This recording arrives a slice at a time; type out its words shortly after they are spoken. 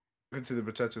Welcome to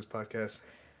the Brochachos podcast.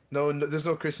 No, there's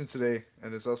no Christian today,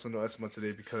 and there's also no Esma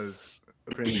today because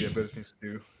apparently we have better things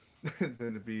to do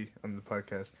than to be on the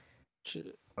podcast.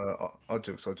 Shit. All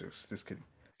jokes, all jokes. Just kidding.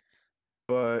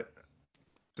 But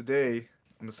today,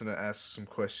 I'm just gonna ask some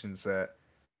questions that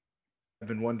I've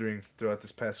been wondering throughout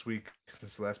this past week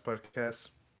since the last podcast.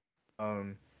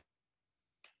 Um,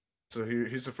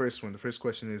 here's the first one. The first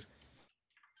question is,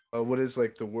 what is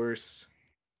like the worst?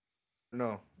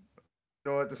 No,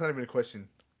 you know what? That's not even a question.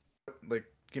 Like,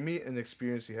 give me an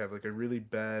experience you have, like a really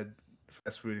bad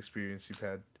fast food experience you've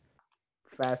had.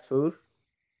 Fast food?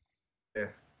 Yeah,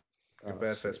 like a Oh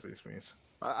bad fast shit. food experience.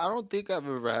 I don't think I've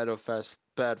ever had a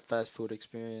bad fast food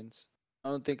experience. I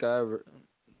don't think I ever. I'm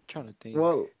trying to think.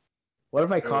 Well, what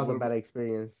if I Uh, cause a what bad about?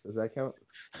 experience? Does that count?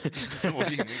 What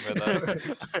do you mean by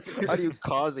that? How do you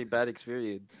cause a bad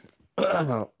experience?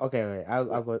 Okay, wait.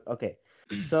 I'll go. Okay,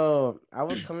 so I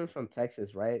was coming from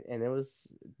Texas, right? And it was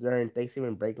during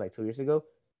Thanksgiving break like 2 years ago,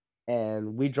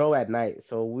 and we drove at night.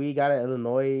 So we got to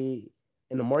Illinois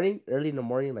in the morning, early in the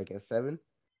morning, like at 7,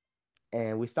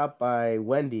 and we stopped by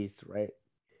Wendy's, right?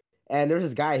 And there was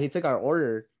this guy. He took our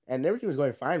order, and everything was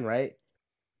going fine, right?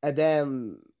 And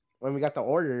then when we got the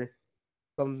order,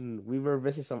 we were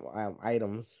missing some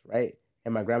items, right?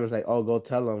 And my grandma's like, "Oh, go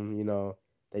tell them,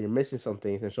 that you're missing some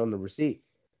things and show them the receipt."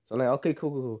 So I'm like, "Okay,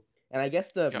 cool, cool, cool." And I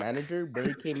guess the Yuck. manager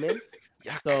barely came in,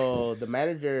 Yuck. so the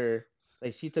manager,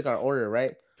 like, she took our order,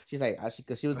 right? She's like,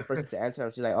 because she was the person to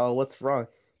answer. She's like, "Oh, what's wrong?"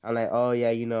 I'm like, "Oh yeah,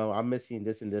 I'm missing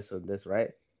this and this and this,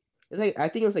 right?" It's like I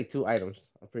think it was like 2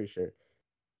 items. I'm pretty sure.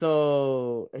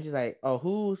 So and she's like, "Oh,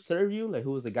 who served you? Like,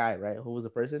 who was the guy, right? Who was the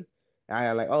person?" And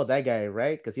I'm like, "Oh, that guy,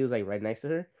 right?" Because he was like right next to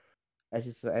her.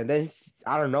 And then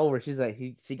I don't know where she's like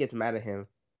she gets mad at him.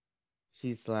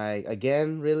 She's like,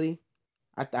 again, really?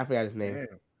 I forgot his name.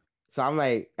 Damn. So I'm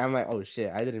like, oh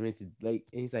shit, I didn't mean to like.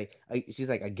 And she's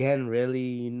like, again, really?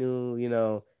 You're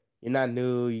not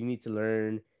new. You need to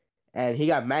learn. And he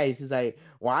got mad. He's like,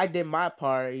 well, I did my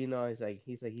part. He's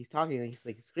talking. And he's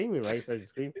like screaming, right? He started to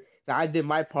scream. So I did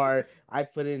my part. I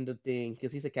put in the thing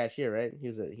because he's a cashier, right?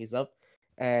 He's up,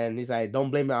 and he's like,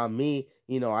 don't blame it on me.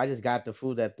 I just got the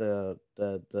food that the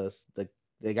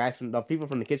guys from the people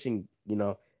from the kitchen,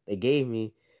 they gave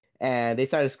me, and they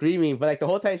started screaming. But like the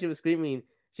whole time she was screaming,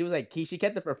 she was like she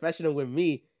kept the professional with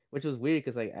me, which was weird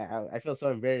because like I felt so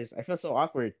embarrassed. I felt so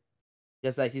awkward.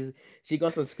 Just like she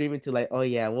goes from screaming to like, oh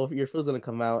yeah, well your food's gonna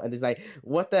come out, and it's like,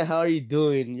 what the hell are you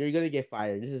doing? You're gonna get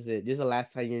fired. This is it. This is the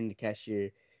last time you're in the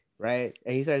cashier, right?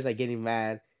 And he starts like getting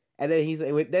mad, and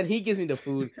then then he gives me the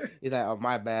food. He's like, oh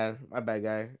my bad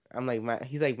guy. I'm like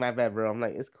he's like my bad bro. I'm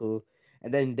like it's cool,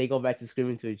 and then they go back to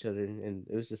screaming to each other, and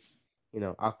it was just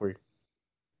awkward.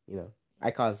 You know,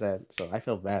 I caused that, so I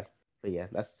felt bad. But yeah,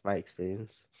 that's my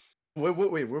experience. Wait,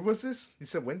 where was this? You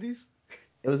said Wendy's?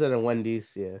 It was at a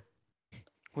Wendy's, yeah.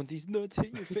 When these nuts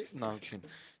hit your face. No, I'm kidding.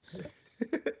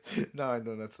 No, I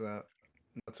know that's not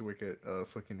to work at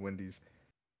fucking Wendy's.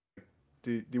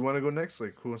 Do you want to go next?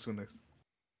 Like, who wants to go next?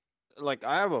 Like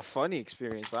I have a funny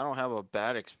experience, but I don't have a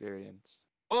bad experience.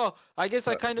 Well, I guess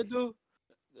I Uh, kind of do.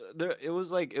 There, it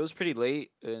was pretty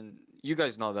late, and you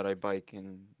guys know that I bike,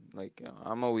 and like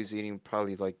I'm always eating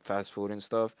probably like fast food and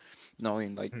stuff,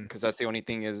 knowing like hmm. because that's the only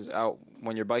thing is out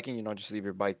when you're biking, just leave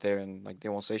your bike there and like they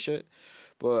won't say shit.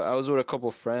 But I was with a couple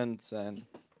friends, and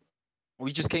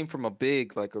we just came from a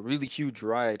big, like a really huge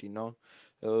ride. It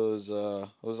was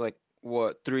like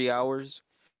what 3 hours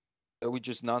that we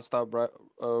just nonstop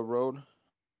rode,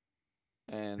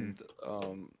 Hmm. and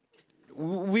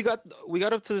we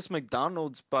got up to this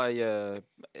McDonald's by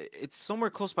it's somewhere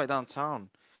close by downtown,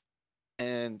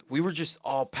 and we were just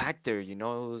all packed there. It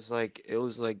was like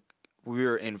we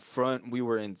were in front, we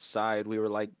were inside, we were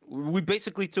like we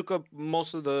basically took up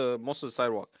most of the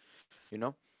sidewalk, you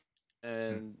know. Hmm.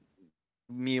 And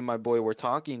me and my boy were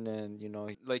talking, and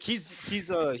like he's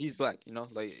black,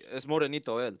 like es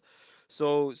morenito él.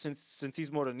 So since he's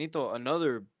morenito,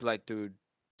 another black dude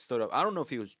stood up. I don't know if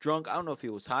he was drunk, I don't know if he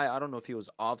was high, I don't know if he was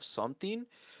off something,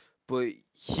 but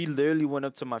he literally went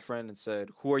up to my friend and said,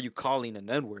 "Who are you calling an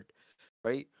N-word?"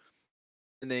 Right?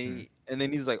 Hmm. And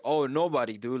then he's like, "Oh,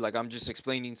 nobody, dude. Like I'm just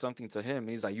explaining something to him." And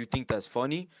he's like, "You think that's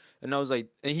funny?" And I was like,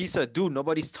 and he said, "Dude,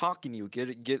 nobody's talking to you.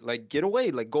 Get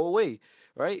away, like go away."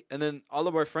 Right? And then all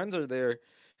of our friends are there,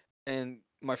 and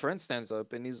my friend stands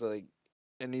up and he's like,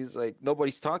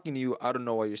 "Nobody's talking to you. I don't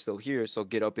know why you're still here. So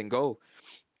get up and go."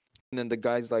 And then the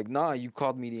guy's like, "Nah, you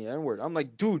called me the N-word." I'm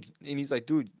like, "Dude," and he's like,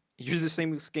 "Dude, you're the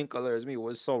same skin color as me.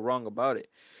 What's so wrong about it?"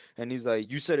 And he's like,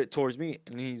 "You said it towards me."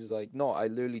 And he's like, "No, I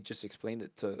literally just explained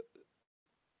it to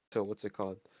what's it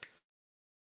called?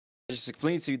 I just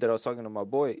explained to you that I was talking to my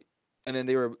boy." and then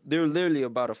they were literally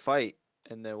about to fight,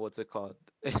 and then what's it called?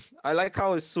 I like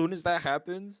how as soon as that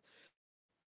happens,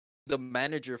 the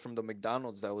manager from the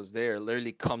McDonald's that was there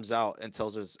literally comes out and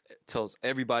tells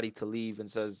everybody to leave and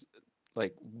says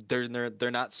like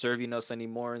they're not serving us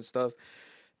anymore and stuff.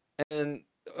 And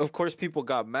of course people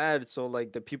got mad, so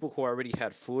like the people who already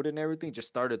had food and everything just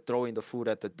started throwing the food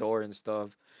at the door and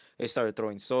stuff. They started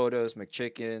throwing sodas,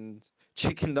 McChickens,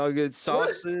 chicken nuggets, What?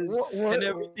 sauces, What? and What?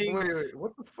 everything. Wait.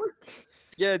 What the fuck?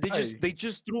 Yeah, Why? they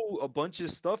just threw a bunch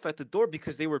of stuff at the door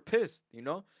because they were pissed,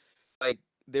 like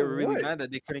they were really What? mad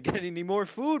that they couldn't get any more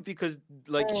food because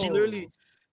like she literally Oh.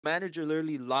 manager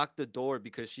literally locked the door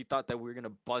because she thought that we were gonna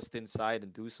bust inside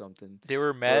and do something. They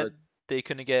were But mad they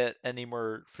couldn't get any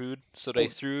more food, so they oh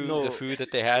threw the no, food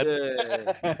that they had.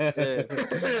 yeah,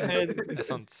 yeah, and That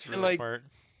sounds and really like smart.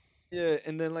 yeah,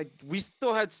 and then like we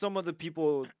still had some of the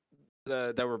people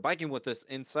that were biking with us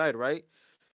inside, right?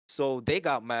 So they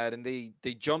got mad and they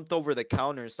jumped over the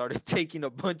counter and started taking a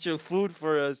bunch of food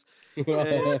for us, and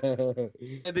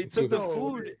and they took the No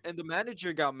food way. and the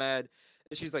manager got mad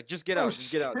and she's like, just get Oh out, just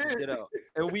get out, just shit. get out.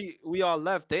 And we all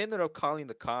left. They ended up calling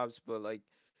the cops, but like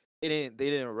they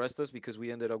didn't arrest us because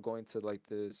we ended up going to like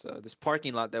this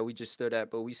parking lot that we just stood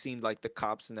at, but we seen like the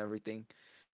cops and everything.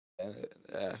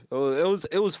 uh,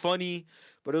 it was funny,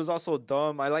 but it was also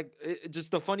dumb. I like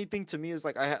just the funny thing to me is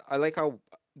like I like how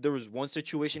there was one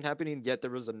situation happening, yet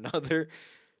there was another.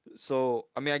 So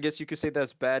I mean, I guess you could say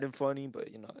that's bad and funny, but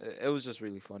it was just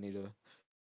really funny to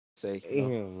say.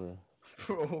 Damn,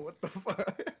 Bro, what the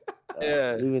fuck?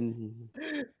 Yeah. even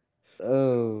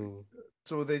oh.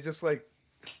 So they just like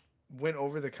went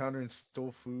over the counter and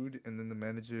stole food, and then the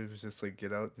manager was just like,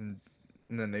 "Get out!" And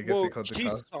then I guess they Well, called the she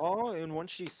cops. saw, and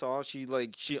once she saw, she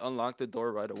unlocked the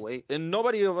door right away, and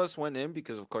nobody of us went in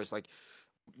because, of course, like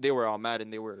they were all mad,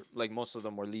 and they were like most of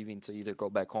them were leaving to either go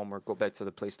back home or go back to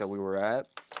the place that we were at,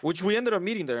 which we ended up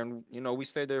meeting there, and we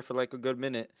stayed there for like a good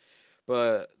minute.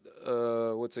 But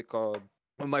what's it called?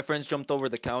 When my friends jumped over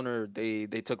the counter, they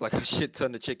took like a shit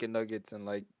ton of chicken nuggets and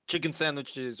like chicken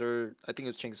sandwiches, or I think it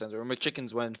was chicken sandwiches or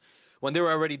McChickens when they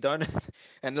were already done,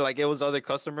 and like it was other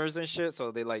customers and shit, so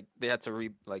they had to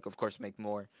like of course make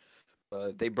more.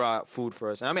 They brought food for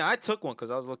us. And I mean, I took one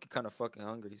because I was looking kind of fucking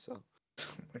hungry. So Oh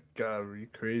my God, are you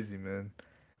crazy, man?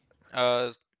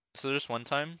 Uh, so there's one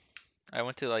time I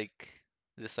went to like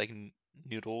this like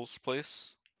noodles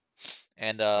place,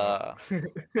 and Wow.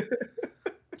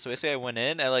 so basically I went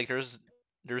in and like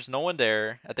there's no one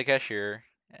there at the cashier,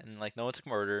 and like no one took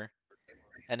my order,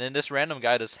 and then this random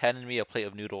guy just handed me a plate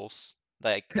of noodles.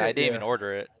 Like I didn't even Yeah.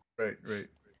 order it, Right.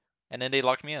 and then they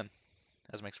locked me in.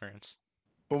 As my experience.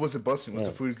 But was it busting? Was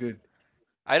the Yeah. food good?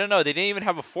 I don't know. They didn't even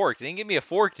have a fork. They didn't give me a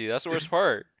fork, dude. That's the worst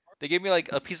part. They gave me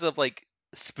like a piece of like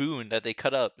spoon that they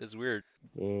cut up. It's weird.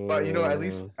 But at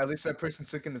least Damn. that person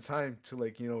took in the time to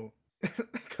like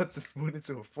cut the spoon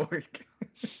into a fork.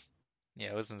 Yeah,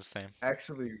 it wasn't the same.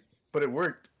 Actually, but it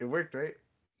worked. It worked, right?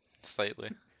 Slightly.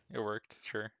 It worked,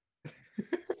 sure.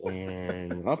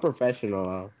 Damn.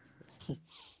 Unprofessional. No,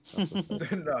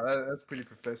 Unprofessional. that's pretty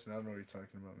professional. I don't know what you're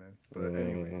talking about, man. But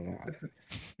anyway,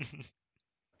 Yeah.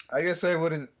 I guess I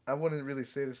wouldn't really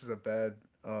say this is a bad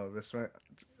restaurant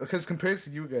because compared to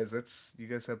you guys, that's you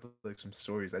guys have like some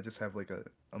stories. I just have like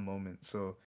a moment.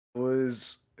 So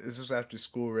this was after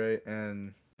school, right?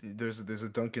 And there's a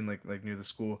Dunkin' like near the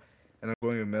school, and I'm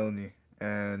going with Melanie,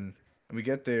 and we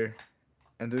get there,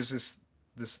 and there's this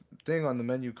thing on the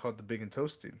menu called the Big and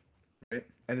Toasted, right?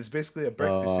 And it's basically a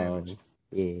breakfast sandwich.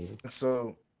 Yeah. And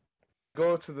so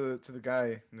go to the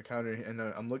guy in the counter, and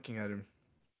I'm looking at him.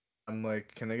 I'm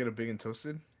like, "Can I get a big and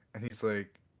toasted?" And he's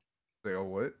like, "Oh,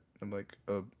 what?" I'm like,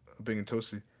 "A big and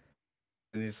toasted."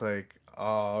 And he's like, "Oh,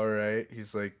 all right."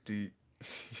 He's like, "Do you,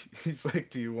 he's like,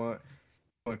 "Do you want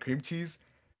cream cheese?"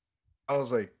 I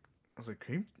was like,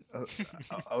 "Cream?"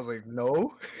 I was like,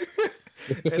 "No."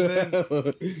 And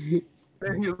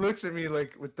then he looks at me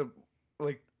like with the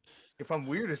like if I'm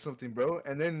weird or something, bro.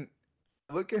 And then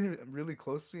I look at him really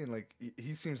closely, and like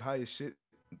he seems high as shit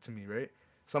to me, right?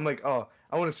 So I'm like, "Oh,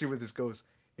 I want to see where this goes."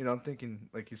 I'm thinking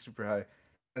like he's super high.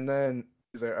 And then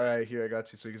he's like, "All right, here, I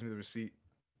got you." So he gives me the receipt,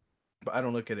 but I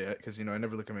don't look at it because I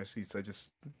never look at my receipts. I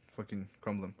just fucking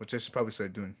crumble them, which I should probably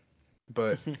start doing.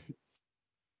 But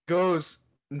goes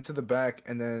into the back,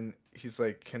 and then he's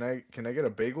like, "Can I get a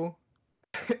bagel?"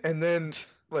 And then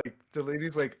like the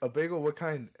lady's like, "A bagel? What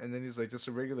kind?" And then he's like, "Just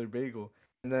a regular bagel."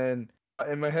 And then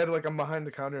in my head, like I'm behind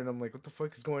the counter, and I'm like, "What the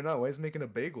fuck is going on? Why is he making a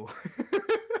bagel?"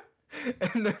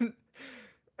 and then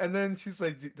and then she's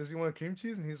like, "Does he want cream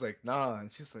cheese?" And he's like, "Nah."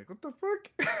 And she's like, "What the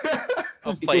fuck?"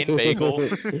 A plain bagel.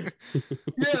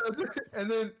 Yeah, and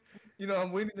then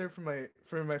I'm waiting there for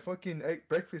my fucking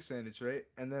breakfast sandwich, right?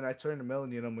 And then I turn to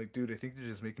Melanie and I'm like, dude, I think they're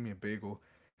just making me a bagel.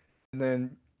 And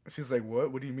then she's like,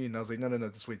 what? What do you mean? And I was like, no, no, no,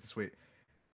 just wait, just wait.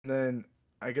 And then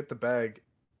I get the bag,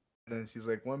 and then she's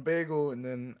like, one bagel, and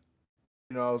then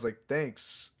I was like,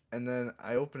 thanks. And then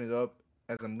I open it up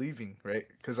as I'm leaving, right?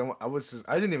 Because I was just,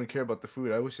 I didn't even care about the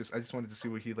food. I just wanted to see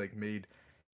what he like made.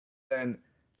 Then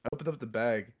I opened up the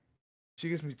bag. She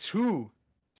gives me two.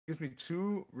 She gives me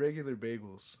two regular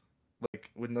bagels, like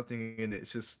with nothing in it.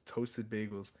 It's just toasted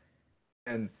bagels.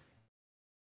 And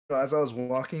as I was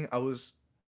walking, I was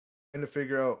trying to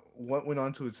figure out what went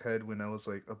onto his head when I was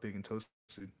like up big and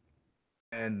toasted.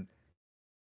 And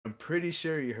I'm pretty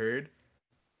sure he heard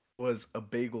was a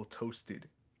bagel toasted.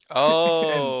 And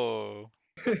Oh.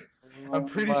 I'm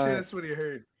pretty sure What? that's what he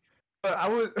heard. But I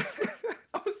was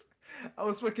I was I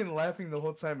was fucking laughing the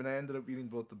whole time and I ended up eating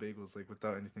both the bagels like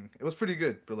without anything. It was pretty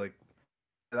good, but like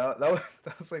that was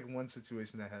that was like one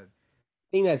situation I had.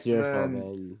 I think that's And your fault, then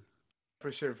man.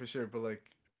 for sure, but like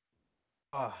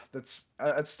that's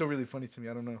still really funny to me.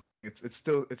 I don't know. It's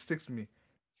still it sticks to me.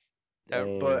 Yeah.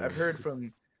 But Damn. I've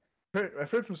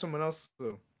heard from someone else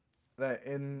though that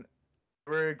in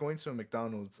we're going to a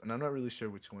McDonald's and I'm not really sure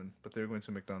which one, but they're going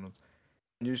to a McDonald's.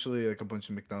 And usually like a bunch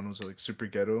of McDonald's are like super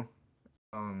ghetto.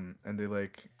 And they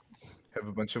like have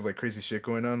a bunch of like crazy shit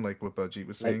going on, like what Baljeet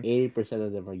was Like saying. 80%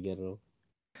 of them are ghetto.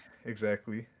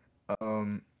 Exactly.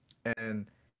 Um, and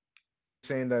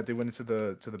saying that they went into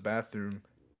the bathroom.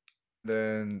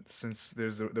 Then since there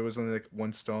was only like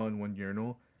one stall and one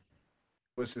urinal,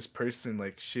 was this person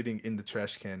like shitting in the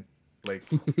trash can, like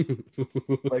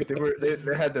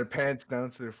they had their pants down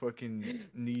to their fucking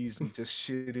knees and just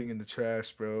shitting in the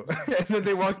trash, bro. And then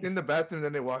they walked in the bathroom,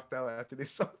 then they walked out after they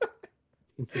saw.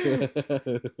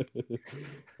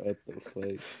 What the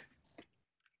fuck?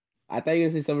 I thought you were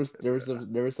gonna say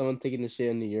there was someone taking a shit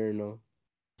in the urinal.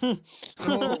 No,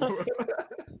 bro.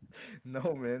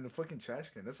 No, man, the fucking trash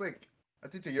can. That's like, I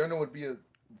think the urinal would be a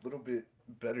little bit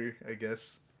better, I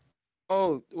guess.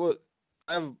 Oh, well,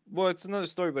 it's another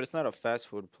story, but it's not a fast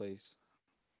food place.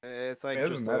 It's I mean, like it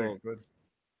doesn't just a matter, little.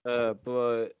 but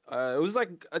But it was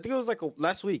like I think it was like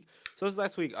last week. So it was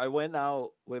last week. I went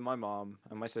out with my mom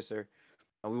and my sister,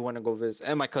 and we want to go visit,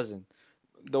 and my cousin,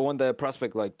 the one that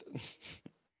Prospect liked.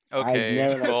 I Okay.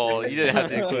 never liked Well, you didn't have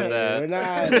to it. include Okay, that. we're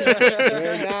not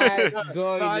No, no,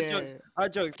 going I jokes. there. I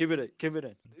jokes. Keep it in. Keep it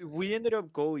in. We ended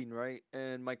up going right,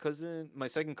 and my cousin, my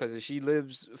second cousin, she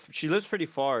lives pretty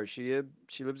far. She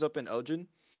lives up in Elgin,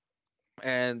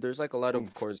 and there's like a lot of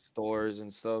oof. course stores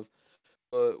and stuff.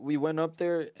 But we went up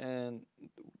there, and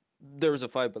there was a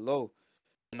Five Below,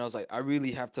 and I was like, I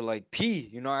really have to like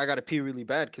pee. I gotta pee really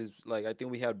bad because like I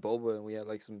think we had boba and we had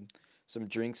like some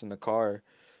drinks in the car.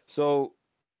 So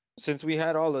since we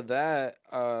had all of that,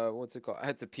 what's it called? I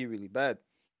had to pee really bad.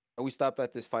 And we stopped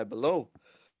at this Five Below.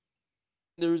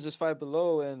 There was this Five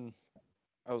Below, and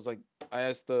I was like, I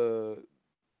asked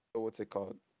what's it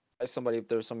called? I asked somebody if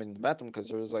there was somebody in the bathroom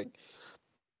because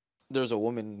there's a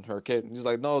woman and her kid. He's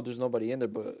like, no, there's nobody in there,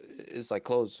 but it's like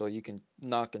closed, so you can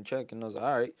knock and check. And I was like,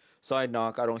 all right. So I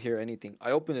knock, I don't hear anything.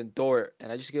 I open the door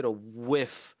and I just get a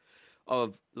whiff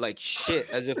of like shit,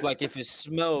 as if like if it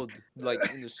smelled like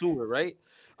in the sewer, right?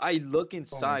 I look Oh my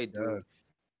inside, dude. god,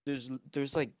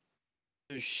 There's like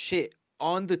there's shit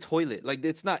on the toilet. Like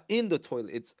it's not in the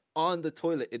toilet, it's on the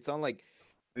toilet. It's on like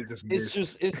they just it's missed.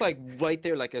 just it's like right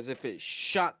there, like as if it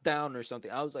shot down or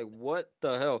something. I was like, what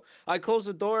the hell? I closed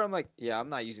the door. I'm like, yeah, I'm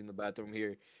not using the bathroom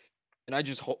here. And I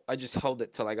just held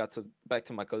it till I got to back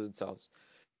to my cousin's house.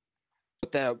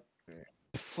 But that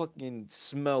fucking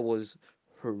smell was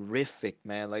horrific,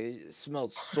 man. Like it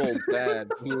smelled so bad,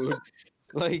 dude.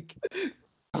 Like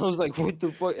I was like, what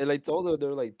the fuck? And I told her,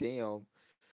 they're like, damn.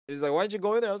 He's like, why'd you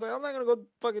go in there? I was like, I'm not gonna go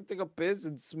fucking take a piss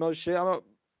and smell shit. I'm gonna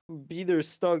be there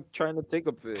stuck trying to take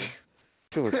a piss.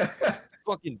 It was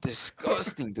fucking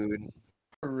disgusting, dude.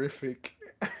 Horrific.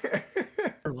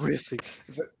 Horrific.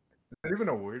 Is that even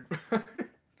a word? Horrific?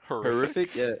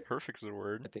 Horrific? Yeah, Horrific's a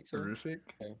word. I think so.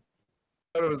 Horrific. Yeah.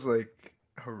 I thought it was like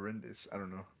horrendous. I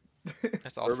don't know.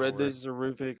 That's also a Horrendous word. is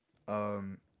horrific.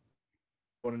 um,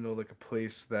 want to know like a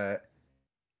place that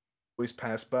always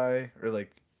pass by or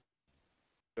like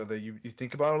that you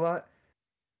think about a lot.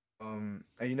 And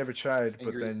you never tried, but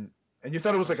Fingers. then and you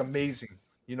thought it was like amazing.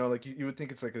 Like you would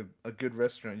think it's like a good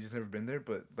restaurant. You just never been there,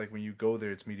 but like when you go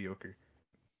there, it's mediocre.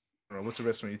 I don't know, what's a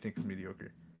restaurant you think is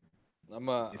mediocre? You I'm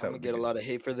thought gonna would be get a good. lot of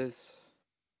hate for this,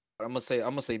 but I'm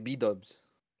gonna say B Dubs.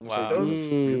 I'm gonna say B Wow. Dubs.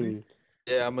 Those really? Mm,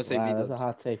 Yeah, I'm gonna say B wow, that's a Dubs.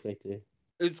 hot take right there.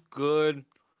 It's good.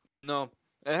 No,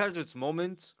 it has its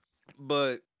moments,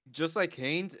 but just like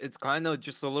Haynes, it's kind of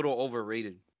just a little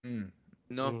overrated. Mm.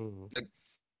 No, Mm. like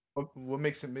What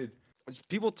makes it mid? it's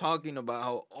people talking about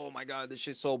how, oh my god, this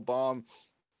shit's so bomb,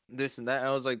 this and that. And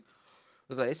I was like,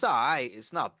 it's alright,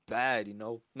 it's not bad, you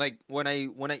know. Like when I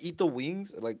eat the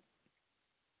wings, like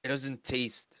it doesn't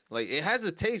taste like it has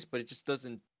a taste, but it just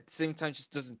doesn't at the same time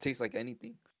just doesn't taste like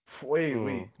anything. Wait, Mm.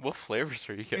 wait. What flavors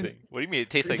are you I mean, getting? What do you mean it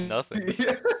tastes like nothing?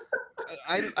 yeah.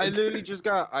 I literally just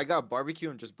got barbecue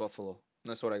and just buffalo. And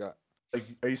that's what I got. Like,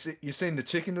 you're saying the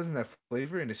chicken doesn't have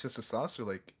flavor and it's just a sauce, or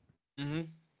like? Mm-hmm.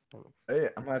 Hey,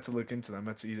 I'm gonna have to look into that. I'm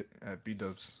gonna have to eat it at B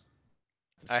Dubs.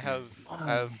 I See. have I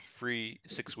have free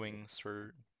 6 wings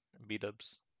for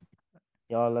B-dubs.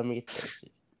 Y'all, let me get that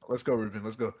shit. Let's go, Ruben.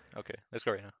 Let's go. Okay, let's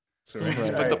go right now. So Let's right. go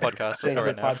Just right quit the now. podcast. Let's go Change the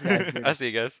right now. podcast. I see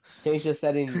you guys. Change your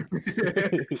setting.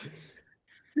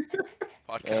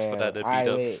 Podcast but Damn. at I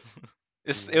wait.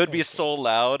 B-dubs. It would be Okay. so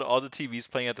loud, all the TVs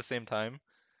playing at the same time.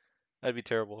 That'd be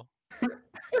terrible.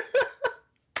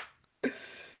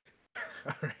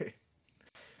 All right.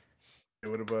 Yeah,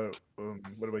 what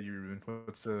about you, Ruben?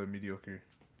 What's a mediocre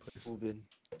place? Ubin.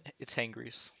 It's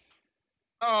Hangry's.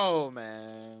 Oh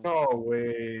man. No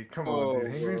way. Come on, dude.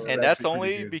 Oh, Hangry's is And bro. that's actually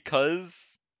pretty only good.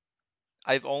 because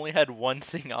I've only had one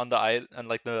thing on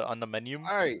the menu,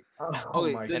 All right. Oh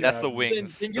Okay, my and that's god, the man.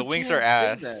 wings. then The you wings are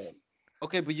can't say that. ass.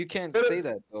 Okay, but you can't You gotta, say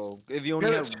that though. If you you only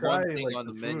gotta have try one thing like on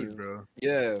the the food, menu. bro.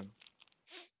 Yeah.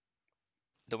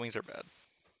 The wings are bad.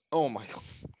 Oh my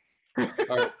god.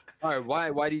 All right. All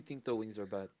right. Why do you think the wings are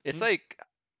bad? It's like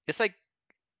it's like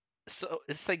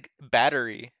it's like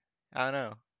battery. I don't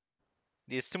know.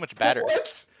 It's too much battery.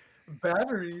 What?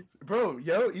 Batteries, bro.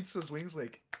 Yo eats those wings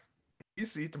like he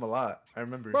used to eat them a lot. I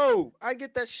remember. Bro, I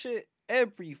get that shit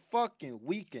every fucking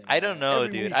weekend, I don't man. know,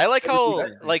 Every dude. week. I like Every how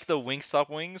weekend. like the Wingstop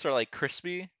wings are like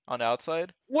crispy on the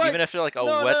outside, What? even if they're like a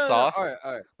No, no, wet no, no. All sauce. right,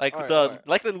 all right, Like all right, all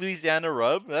right. the Louisiana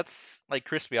rub, that's like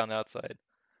crispy on the outside.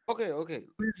 Okay, okay.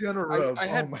 Louisiana I rub. I Oh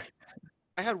had my.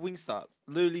 I had Wingstop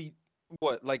literally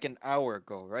what like an hour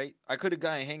ago, right? I could have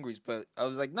gotten Hangry's, but I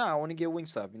was like, nah, I want to get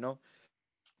Wingstop. You know.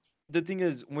 The thing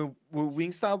is, when with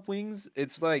Wingstop wings,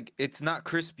 it's like it's not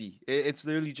crispy. It's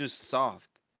literally just soft,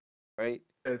 right?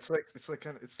 It's like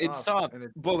kind of it's It's soft soft. and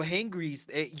it But Hangry's,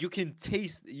 you can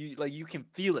taste you can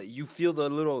feel it. You feel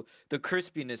the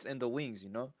crispiness in the wings. You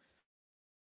know.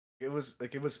 it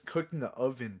was cooked in the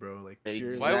oven, bro. Like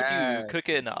pure Why like would you cook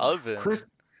it Exactly, in the bro. crisp.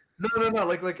 oven? No, no, no.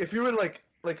 Like if you were like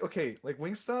okay, like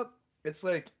Wingstop, it's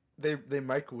like they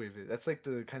microwave it. That's like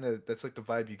the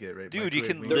vibe you get, right? Dude, you Microwave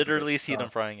can wings They're are like literally see them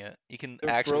soft. frying it. You can they're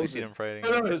actually see frozen them frying No,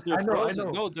 it. no, no, because they're I know, I frozen.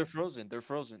 know. No, they're frozen. They're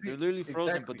frozen. See, They're literally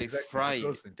frozen, but exactly, they exactly. They're fry it.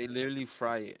 frozen. They literally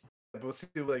fry it. But see,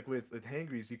 like with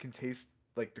Hangries, you can taste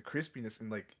like the crispiness and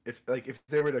like if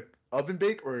they were to oven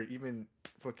bake or even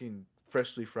fucking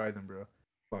freshly fry them, bro.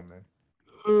 Come on,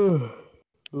 man.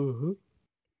 Mm-hmm.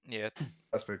 Yeah,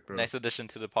 Aspect, bro. nice addition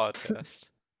to the podcast.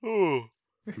 Ooh,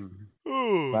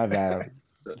 ooh. My bad.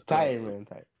 I'm tired, Uh, man. I'm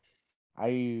tired. Are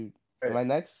you? Am Hey, I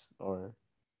next or?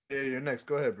 yeah, you're next.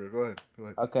 Go ahead, bro. Go ahead. Go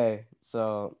ahead. Okay,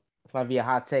 so this might be a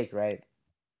hot take, right?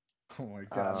 Oh my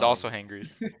god, It's Um, also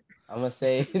hangries. I'm gonna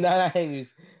say not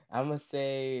Henry's. I'm gonna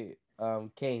say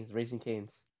Canes, Racing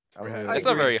Canes. I'm Never gonna had go I That's with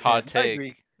not a it. agree. that. very hot I take.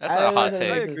 agree. That's not I a hot listen, I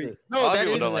listen, take. agree. listen. A No, lot of that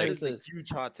people is don't Listen, that like. is a listen. huge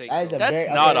hot take That is though. a That's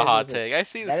very not a okay. hot Listen, take. I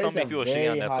see that so is many a people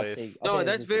shitting on very that hot take. place. No, Okay,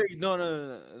 that's listen. very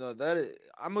no. That is,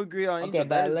 I'm agree on Okay, Angel. That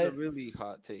but is a let really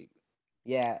hot take.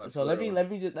 yeah. So For real.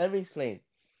 let me explain.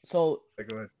 So Like,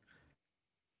 go ahead.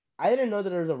 I didn't know that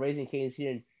there was a Racing Canes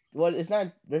here. Well, it's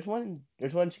not. There's one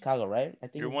in Chicago, right? I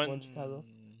think You're there's one in Chicago. one.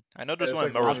 I know Yeah, there's it's one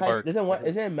in like one Melrose in Outside, Park. there's one. like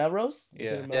Is it in Melrose?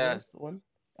 Is it Yeah. in Yeah. Melrose one?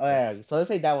 Oh yeah. yeah. So let's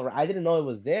say that one. I didn't know it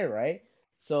was there, right?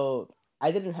 So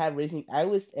I didn't have racing. I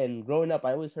was and growing up,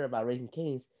 I always heard about Racing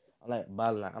Canes.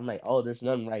 I'm like, oh, there's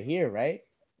none right here, right?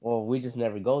 Or we just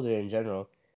never go there in general.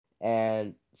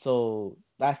 And so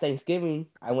last Thanksgiving,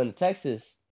 I went to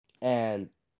Texas, and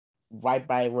right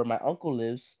by where my uncle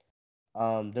lives,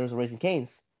 there was a Racing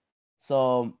Canes.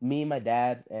 So me and my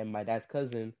dad and my dad's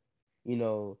cousin, you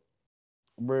know,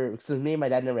 since me and my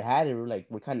dad never had it,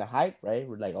 we're kind of hyped, right?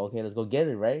 We're like, okay, let's go get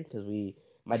it, right? Because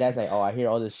my dad's like, oh, I hear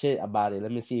all this shit about it.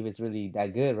 Let me see if it's really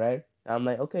that good, right? And I'm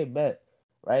like, okay, bet,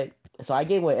 right? So I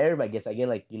get what everybody gets. I get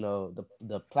like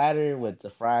the platter with the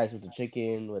fries, with the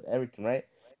chicken, with everything, right?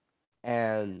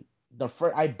 And the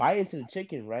first I bite into the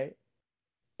chicken, right?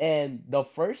 And the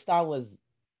first thought was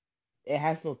it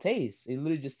has no taste. It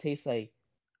literally just tastes like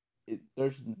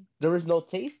there was no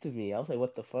taste to me. I was like,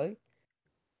 what the fuck?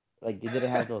 Like it didn't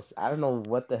have no. I don't know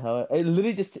what the hell.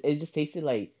 It just tasted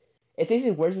like it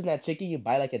tasted worse than that chicken you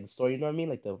buy like at the store. You know what I mean?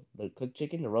 Like the cooked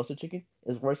chicken, the roasted chicken.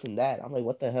 It's worse than that. I'm like,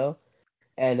 what the hell?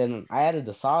 And then I added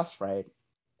the sauce, right?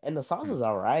 And the sauce Hmm. is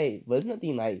alright, but it's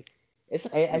nothing like. I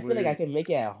feel like I Wait, can make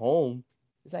it at home.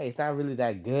 It's like it's not really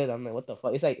that good. I'm like, what the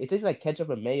fuck? It's like it tastes like ketchup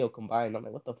and mayo combined. I'm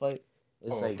like, what the fuck?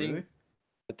 It's Oh, I like think really?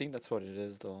 I think that's what it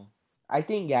is though. I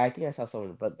think I saw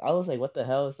something, but I was like, what the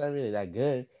hell? It's not really that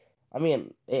good. I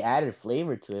mean, it added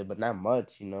flavor to it, but not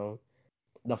much, you know.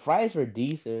 The fries were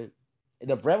decent.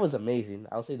 The bread was amazing.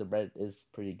 I'll say the bread is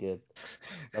pretty good.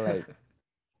 But like,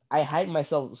 I hype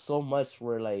myself so much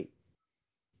for like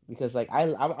because like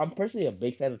I'm personally a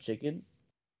big fan of chicken,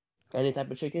 any type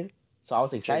of chicken. So I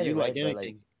was Okay, you excited, like right? But like,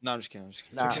 anything? No, I'm just kidding. I'm just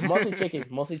kidding. nah, mostly chicken,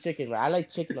 mostly chicken. Right? I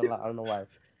like chicken a lot. I don't know why,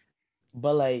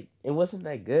 but like, it wasn't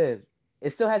that good.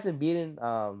 It still hasn't beaten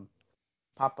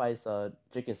Popeye's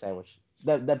chicken sandwich.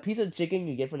 The piece of chicken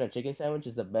you get from the chicken sandwich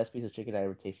is the best piece of chicken I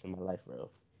ever tasted in my life, bro.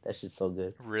 That shit's so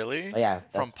good. Really? But yeah,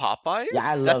 From yeah,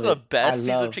 I Popeyes? That's love the it. I best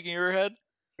piece of love chicken you ever had?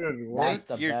 Dude, that's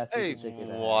the what? You're best piece Hey, of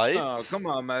chicken I had. what? no, come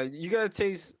on, man. You gotta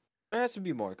taste. There has to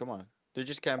be more. Come on. There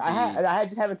just can't I be. I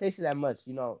just haven't tasted that much,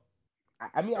 you know.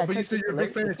 I mean, I But you tried said Chick you're a Fil big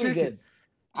A. fan It's of pretty chicken. good.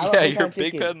 I'm a Yeah, big you're fan a of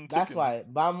big chicken. fan of That's chicken. why.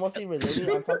 But I'm mostly relating.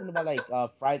 I'm talking about like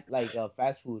fried like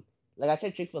fast food. Like I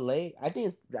tried Chick Fil A. I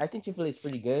think Chick Fil A is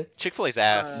pretty good. Chick-fil-A's But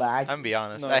ass. I I'm gonna be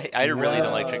honest. No. I really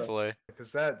don't like what? Chick-fil-A.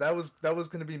 Because that was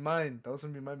gonna be mine. That was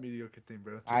gonna be my mediocre thing,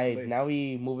 bro. Chick Fil I A. now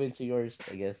we move into yours,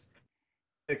 I guess.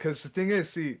 Because the thing is,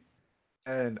 see,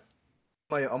 and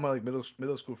my all my like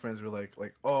middle school friends were like,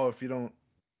 oh, if you don't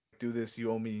do this,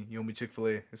 you owe me Chick Fil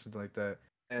A or something like that.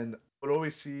 And I would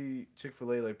always see Chick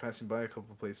Fil A like passing by a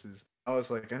couple places. I was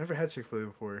like, I never had Chick Fil A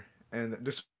before, and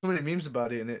there's so many memes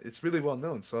about it, and it's really well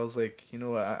known. So I was like, you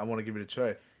know what, I want to give it a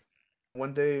try.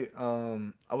 One day,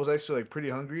 I was actually like pretty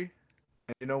hungry,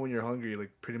 and you know when you're hungry,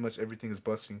 like pretty much everything is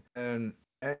busting. And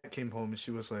Aunt came home and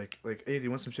she was like, hey, do you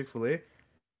want some Chick Fil A?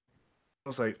 I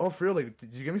was like, oh, for real? Like,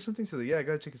 did you get me something? She's like, yeah, I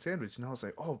got a chicken sandwich. And I was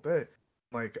like, oh, bet.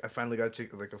 Like, I finally got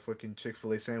like a fucking Chick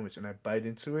Fil A sandwich, and I bite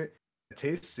into it. I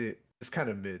taste it. It's kind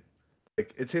of mid.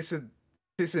 Like, it tasted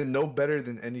no better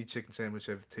than any chicken sandwich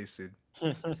I've tasted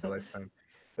in my lifetime.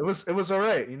 It was all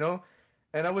right, you know.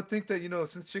 And I would think that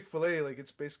since Chick Fil A, like,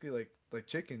 it's basically like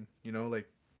chicken, like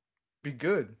be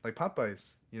good, like Popeyes,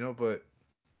 but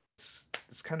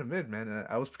it's kind of mid, man.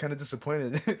 I was kind of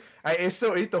disappointed. I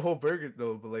still ate the whole burger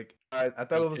though, but like I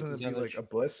thought mean it was chicken gonna be like sandwich? a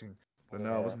blessing, but no,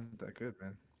 it Yeah. wasn't that good,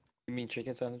 man. You mean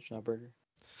chicken sandwich, not burger?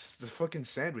 It's the fucking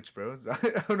sandwich, bro.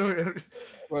 I don't know.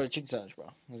 Bro, chicken sandwich,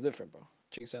 bro. It's different, bro.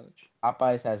 Chicken sandwich.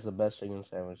 Popeyes has the best chicken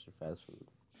sandwich in fast food.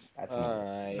 That's me.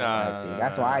 Alright, That's what I Nah, think. alright,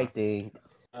 That's nah, what I nah. think.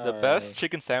 The best alright.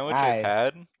 chicken sandwich I've I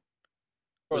had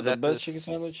Bro, was the at best chicken this.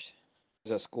 sandwich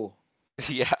is at school.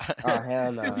 Yeah. oh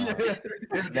hell Yeah, no. yeah,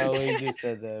 yeah, No way you just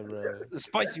said that, bro. The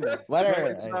spicy one. What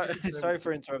Sorry, are sorry, chicken sorry sandwich.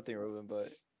 for interrupting, Ruben,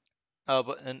 but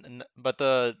But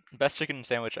the best chicken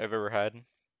sandwich I've ever had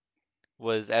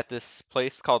was at this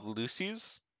place called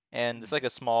Lucy's, and it's like a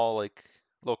small like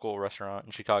local restaurant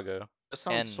in Chicago, that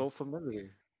sounds and so familiar.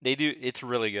 it's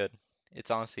really good.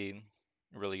 It's honestly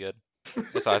really good.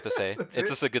 That's all I have to say. That's It's it.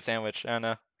 just a good sandwich,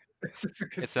 and It's just a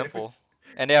good it's sandwich. simple.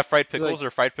 And they have fried It's like, pickles.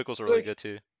 Their fried pickles are it's really like, good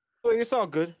too. it's all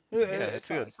good. Yeah, It's it's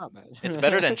not, good. it's not It's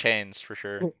better than bad. Chains for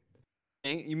sure.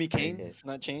 You mean okay? canes,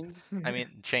 not chains? I mean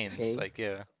Chains, Chain? like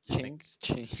yeah, like Chains,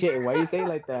 chains. Shit, why you say it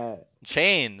like that?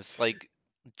 chains, like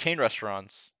chain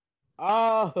restaurants,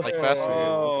 Oh, like fast food.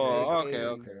 okay, Oh, okay,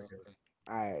 okay. okay, okay.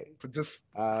 Alright. But just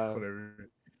Uh, whatever.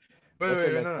 Wait, what's wait,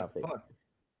 the wait, next no, no, topic? hold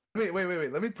on.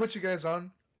 Wait. Let me put you guys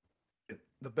on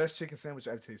the best chicken sandwich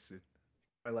I've tasted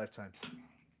in my lifetime,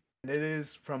 and it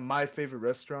is from my favorite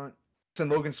restaurant. It's in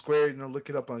Logan Square. Look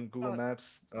it up on Google Uh,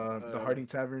 Maps. The uh, Harding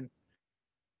Tavern.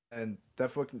 And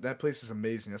that place is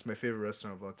amazing. That's my favorite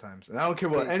restaurant of all times. And I don't care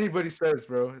what wait, anybody says,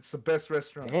 bro. It's the best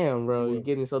restaurant Damn, in the bro, you're world.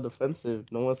 getting so defensive.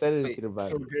 No one said wait. anything It's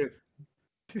about so it. good.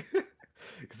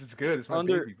 Because it's good. It's my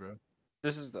Under baby, bro.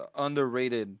 this is the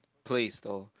underrated place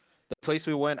though. The place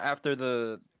we went after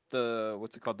the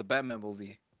what's it called? The Batman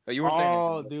movie. You weren't there,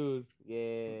 Nathan. Oh, dude,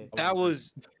 yeah. I That wasn't there.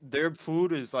 was their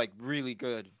food is like really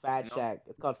good. Fat You know, Shack.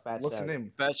 It's called Fat What's the Shack.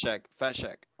 name? Fat Shack, Fat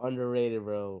Shack. Underrated,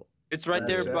 bro. It's right Fat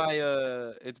there Shack.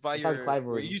 Underrated. by it's by It's on your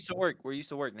where you Clybourne. used to work. Where you used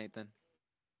to work, Nathan.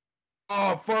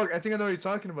 Oh fuck! I think I know what you're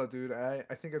talking about, dude. I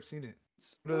think I've seen it.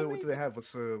 It's What do they amazing. have?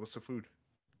 What's the food?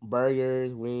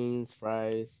 Burgers, wings,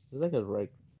 fries. It's like a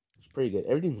like. It's pretty good.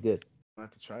 Everything's good. I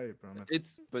have to try it, bro. I'm have to...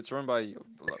 It's run by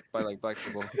like black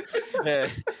people. Yeah,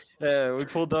 yeah. We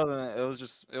pulled up and it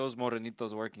was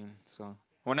Morenitos working. So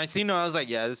when I seen him, I was like,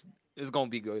 yeah, this is gonna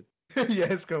be good. Yeah,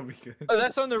 it's gonna be good. Oh,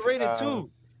 that's underrated Uh,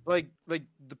 too. Like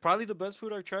probably the best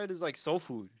food I've tried is like soul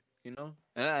food, you know.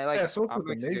 And I Yeah, like soul I'm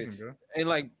food's Mexican, amazing, bro. and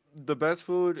like the best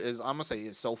food is I'm gonna say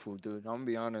it's soul food, dude. I'm gonna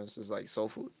be honest, it's like soul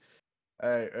food. All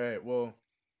right. Well,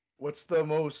 what's the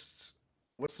most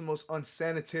what's the most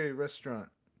unsanitary restaurant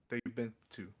that you've been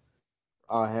to?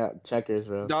 Oh hell, checkers,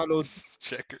 bro. McDonald's.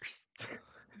 Checkers.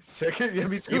 Check it. Yeah,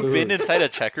 me too. You've been Dude, inside a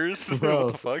Checkers? What the bro,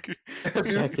 fuck? Yeah, dude.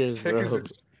 checkers, Checkers bro.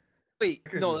 is Wait,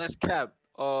 checkers no, is that's cap.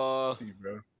 nasty,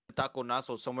 bro. Taco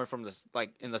Naso somewhere from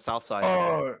like in the south side.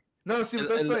 Oh no, see, but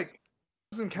that's And- like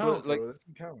doesn't but count, like, bro. That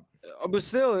doesn't count. but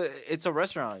still, it's a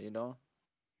restaurant, you know.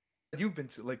 You've been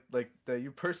to like that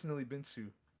you personally been to.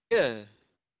 Yeah,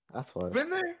 That's fun. Been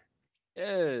there?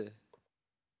 yeah.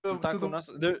 The To Taco the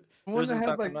Naso. one There's that a had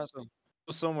Taco like Naso. It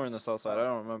was somewhere in the south side. I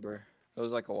don't remember. It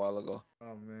was like a while ago.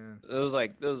 oh man. It was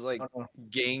like I don't know.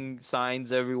 gang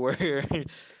signs everywhere.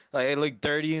 Like it looked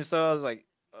dirty and stuff. I was like,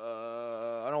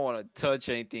 I don't want to touch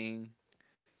anything.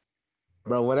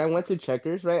 Bro, when I went to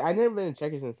Checkers, right? I never been to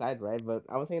Checkers inside, right? But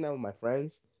I was hanging out with my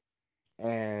friends,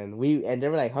 and they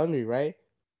were like hungry, right?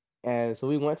 And so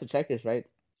we went to Checkers, right?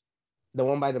 The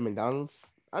one by the McDonald's.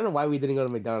 I don't know why we didn't go to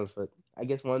McDonald's, but I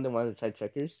guess one of them wanted to try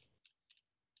Checkers.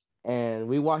 And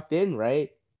we walked in,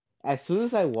 right? As soon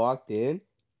as I walked in,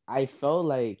 I felt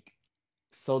like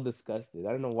so disgusted.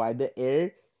 I don't know why. The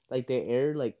air, like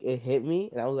it hit me,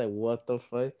 and I was like, "What the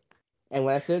fuck?" And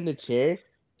when I sat in the chair,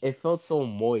 it felt so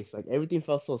moist. Like everything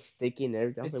felt so sticky and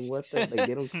everything. I was like, "What the?" Like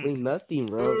they don't clean nothing,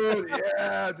 bro. Dude,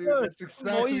 yeah, dude, Yeah, that's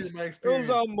exactly moist. my It was experience.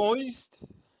 all moist.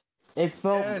 It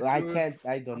felt. Yeah, I dude. can't.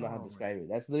 I don't know how to Oh my describe it.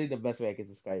 That's literally the best way I could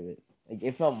describe it. Like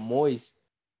it felt moist,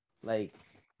 like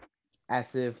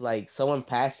as if like someone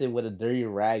passed it with a dirty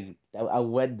rag, a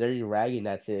wet dirty rag, and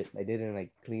that's it. Like they didn't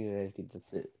like clean it or anything.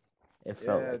 That's it. It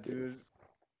felt yeah, like it. dude.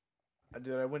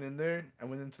 Dude, I went in there. I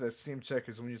went into that same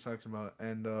checkers when you're talking about,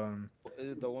 and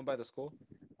The one by the school.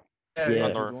 yeah, On yeah, Yeah. dude,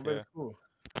 the North, one by the yeah. school.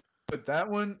 But that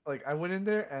one, like, I went in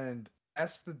there and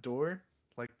past the door,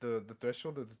 like the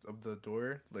threshold of the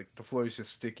door, like the floor is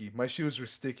just sticky. My shoes were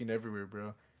sticking everywhere,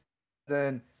 bro.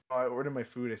 Then I order my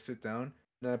food. I sit down, and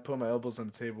then I put my elbows on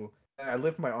the table, and I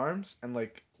lift my arms, and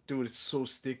like, dude, it's so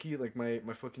sticky. Like my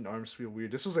fucking arms feel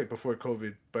weird. This was like before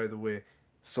COVID, by the way.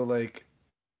 So like,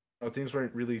 things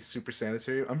weren't really super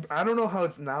sanitary. I don't know how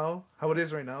it's now, how it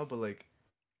is right now, but like,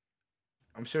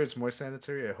 I'm sure it's more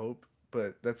sanitary. I hope,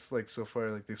 but that's like so far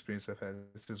like the experience I've had.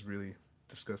 It's just really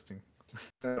disgusting.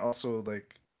 And also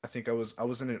like, I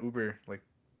was in an Uber like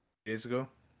days ago,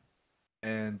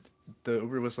 and the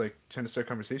Uber was like trying to start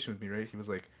conversation with me, right? He's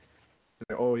like,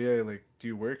 "Oh yeah, like, do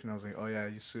you work?" And I was like, "Oh yeah, I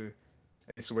used to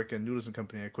work at Noodles and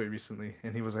Company. I quit recently."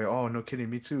 And he was like, "Oh, no kidding,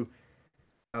 me too."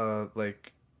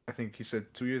 Like, I think he said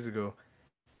 2 years ago.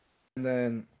 And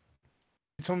then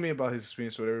he told me about his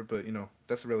experience or whatever, but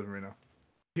that's irrelevant right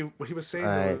now. What he was saying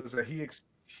though Alright. is that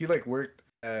he like worked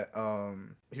at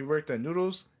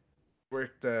Noodles,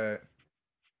 worked at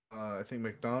I think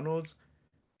McDonald's,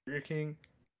 Burger King,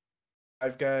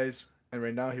 Five Guys, and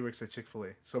right now he works at Chick-fil-A.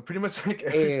 So pretty much like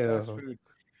every fast Ew. food.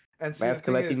 And see, the Man's thing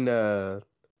collecting is, the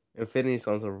Infinity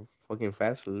Stones of fucking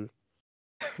fast food.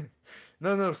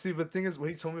 no, no. See, but the thing is, when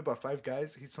he told me about Five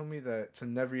Guys, he told me that to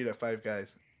never eat at Five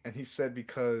Guys, and he said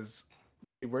because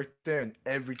he worked there and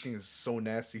everything is so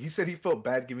nasty. He said he felt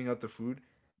bad giving out the food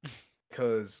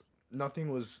because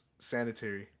nothing was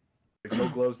sanitary, like no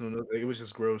gloves, no, like, it was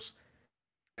just gross.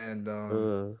 And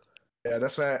Ugh. yeah,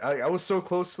 that's why I was so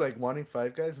close to like wanting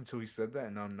Five Guys until he said that,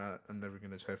 and now I'm not. I'm never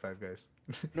gonna try Five Guys.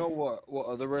 You know what? What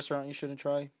other restaurant you shouldn't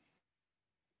try?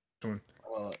 One.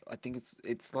 I think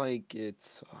it's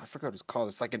I forgot what it's called.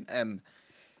 It's like an M.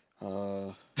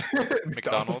 Uh, McDonald's.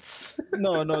 McDonald's.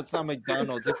 no, no, it's not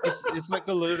McDonald's. It's like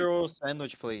a literal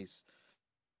sandwich place.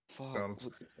 Fuck, McDonald's.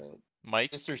 what's it called?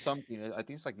 Mike. Mr. Something. I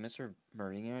think it's like Mr.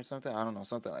 Mourinho or something. I don't know,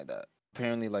 something like that.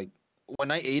 Apparently, like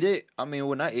when I ate it,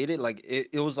 like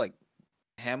it was like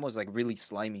ham was like really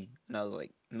slimy, and I was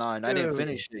like, nah, and I didn't Ew.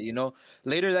 finish it.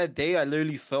 Later that day, I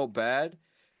literally felt bad,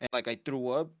 and like I threw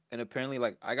up, and apparently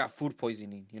like I got food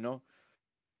poisoning.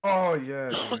 Oh yeah,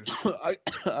 dude. I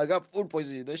I got food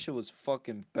poisoning. That shit was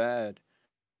fucking bad.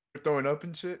 We're throwing up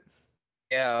and shit.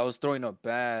 Yeah, I was throwing up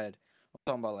bad. I'm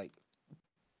talking about like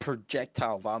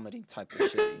projectile vomiting type of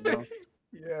shit.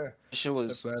 Yeah, That shit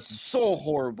that's was what happened. so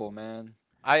horrible, man.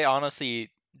 I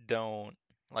honestly don't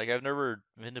like. I've never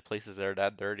been to places that are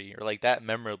that dirty or like that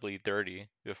memorably dirty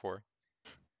before.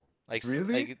 Like,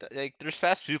 Really? like there's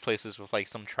fast food places with like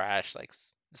some trash, like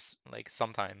like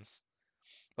sometimes,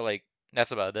 but like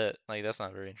that's about it. Like that's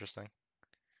not very interesting.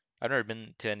 I've never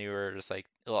been to anywhere just like,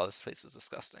 oh, this place is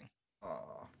disgusting.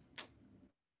 Oh,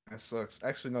 that sucks.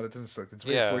 Actually, no, that doesn't suck. It's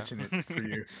very Yeah. fortunate for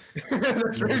you.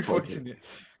 That's Very very fortunate.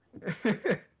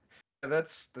 fortunate. Yeah,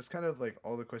 that's kind of like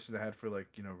all the questions I had for like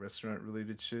restaurant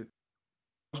related shit.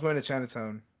 I was going to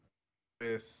Chinatown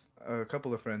with a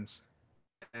couple of friends,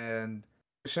 and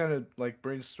we're trying to like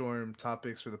brainstorm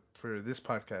topics for this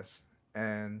podcast.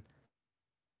 And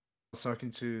was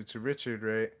talking to Richard,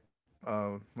 right?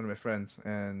 One of my friends,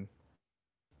 and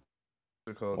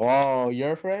what's it called? Oh,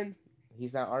 your friend?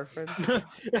 He's not our friend. Oh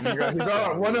my god, he's our,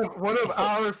 Nah, man. one of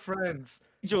our friends.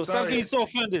 I'm Joe, stop getting sorry,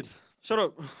 so offended. Shut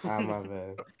up. Ah, my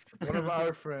bad. one of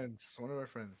our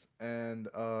friends, and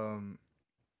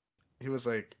he's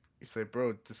like,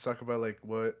 bro, just talk about like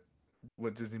what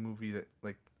Disney movie that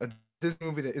like a Disney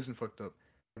movie that isn't fucked up.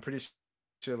 I'm pretty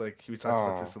sure like we talked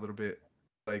about this a Oh, little bit.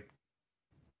 Like,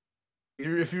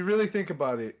 if you really think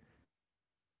about it,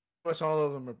 pretty much all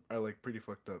of them are like pretty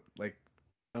fucked up. Like,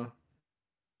 you know,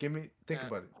 think Uh,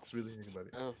 about it. Just really think about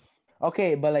it. uh,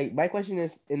 okay, but like my question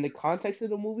is in the context of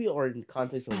the movie or in the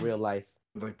context of real life?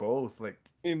 Like both. Like,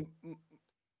 in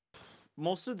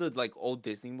most of the like old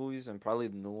Disney movies and probably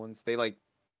the new ones, they like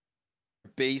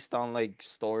based on like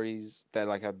stories that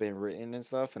like have been written and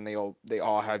stuff, and they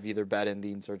all have either bad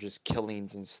endings or just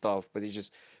killings and stuff, but they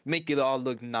just make it all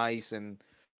look nice and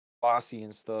bossy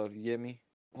and stuff. You get me?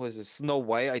 What is it? Snow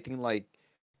White? I think like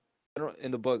I don't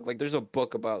in the book like there's a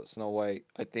book about Snow White.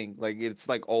 I think like it's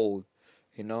like old,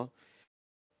 you know,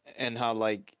 and how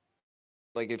like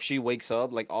if she wakes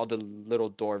up, like all the little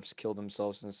dwarfs kill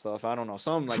themselves and stuff. I don't know,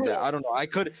 something like that. bro, I don't know.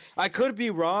 I could be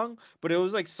wrong, but it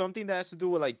was like something that has to do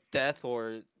with like death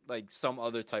or like some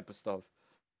other type of stuff.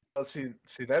 see,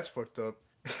 that's fucked up.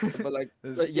 But like,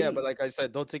 Is yeah, but See, like I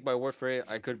said, don't take my word for it.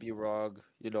 I could be wrong.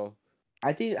 You know.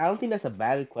 I don't think that's a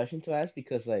valid question to ask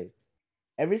because like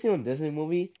every single Disney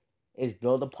movie is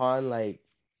built upon like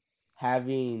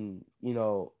having,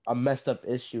 a messed up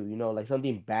issue, like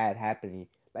something bad happening.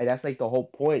 Like that's like the whole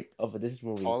point of a Disney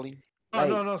movie. Falling. oh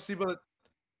no Like, no see, but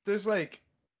there's like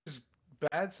there's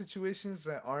bad situations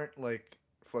that aren't like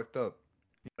fucked up.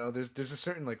 You know, there's a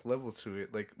certain like level to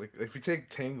it. Like if you take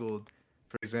Tangled,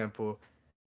 for example,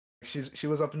 she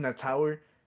was up in that tower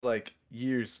like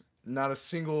years, not a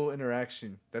single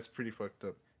interaction. That's pretty fucked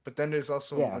up. But then there's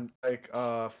also yeah, like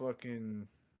fucking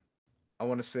I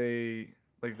want to say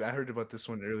like I heard about this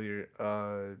one earlier.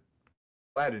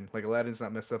 Aladdin, like Aladdin's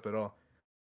not messed up at all.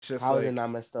 It's just how is it like,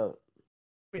 not messed up?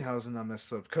 I mean, how is it not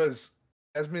messed up? Because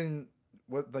Jasmine,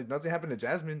 what like nothing happened to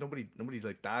Jasmine. Nobody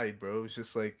like died, bro. It's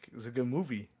just like it was a good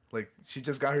movie. Like she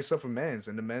just got herself a man's,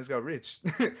 and the man's got rich.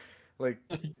 Like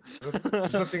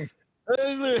there's nothing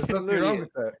It's there's nothing wrong literally,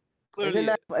 with that. Isn't clearly,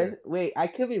 that Yeah. wait? I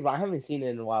could be wrong. I haven't seen it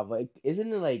in a while, but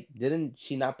isn't it like didn't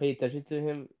she not pay attention to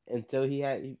him until he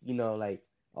had like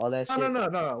all that No, no, shit? no,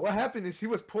 no. What happened is he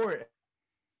was poor,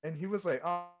 and he was like,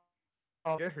 "Oh,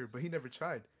 I'll get her," but he never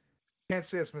tried. Can't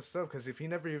say it's messed up because if he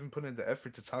never even put in the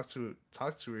effort to talk to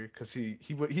her, because he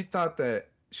thought that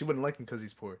she wouldn't like him because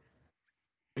he's poor.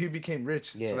 He became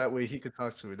rich so Yeah, that way he could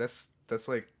talk to her. That's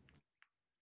like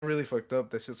really fucked up.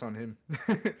 That's just on him.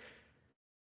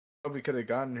 Probably could have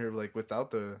gotten her like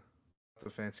without the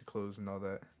fancy clothes and all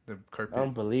that, the I carpet.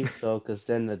 don't believe so, because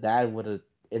then the dad would have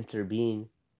intervened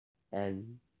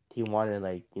and he wanted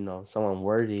like someone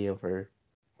worthy of her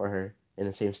for her in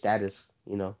the same status.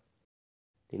 I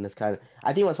think that's kind of.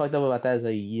 I think what's fucked up about that is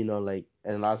like like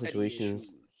in a lot of daddy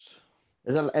situations, issues.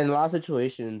 in a lot of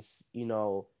situations,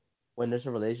 when there's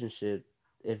a relationship,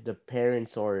 if the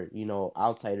parents or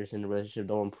outsiders in the relationship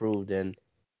don't improve, then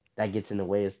that gets in the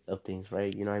way of things,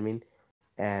 right? You know what I mean?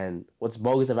 And what's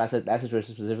bogus about that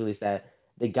situation specifically is that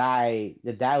the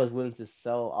dad was willing to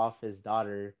sell off his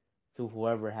daughter to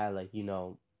whoever had like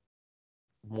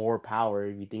more power.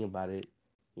 If you think about it,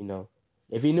 you know,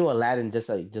 if he knew Aladdin just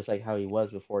like how he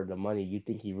was before the money, you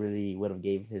think he really would have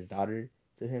gave his daughter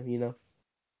to him? He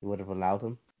would have allowed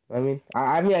him.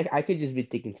 I could just be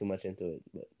thinking too much into it,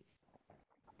 but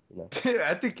you know.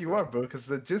 I think you are, bro, because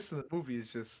the gist of the movie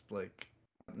is just like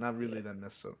not Yeah. really that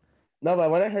messed up. No, but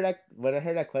when I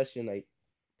heard that question, like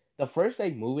the first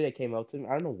like movie that came up to me,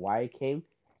 I don't know why it came,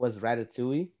 was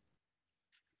Ratatouille,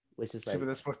 which is See, but like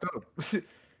that's fucked up.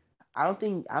 I don't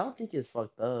think it's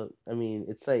fucked up. I mean,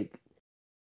 it's like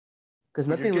because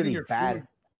You're nothing really bad.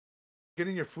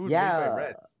 getting your food made by Yeah,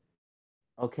 rats.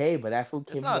 okay, but that food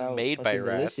It's came not out made by fucking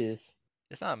rats. delicious.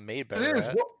 It's not made by It is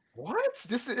rat. what? What?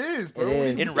 This is, It bro. What do you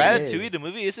is. In It mean? Ratatouille, is. the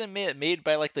movie isn't made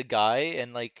by like the guy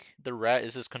and like the rat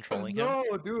is just controlling him.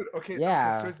 No, dude. Okay, no,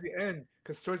 Yeah.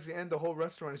 because towards the end, the whole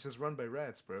restaurant is just run by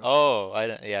rats, bro. Oh, I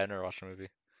didn't. Yeah, I never watched the movie.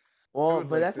 Well, Dude,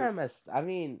 but like that's not messed. I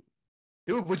mean,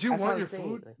 dude, would you that's what want I'm your saying.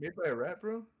 food Like, made by a rat,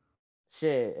 bro?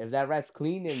 shit, if that rat's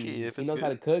clean Shit, and if he it's knows how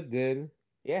good. to cook good,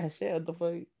 yeah, shit, what the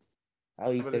fuck?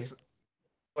 I'll Yeah, eat but there. it's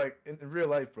like in real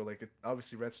life, bro. Like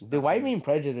obviously, rats are Dude, not why you gonna. being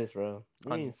prejudiced, bro?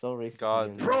 You're being On so racist God,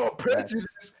 against dude. Bro, rats.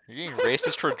 prejudice. You're getting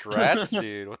racist towards rats,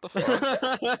 dude. What the fuck?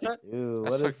 Dude,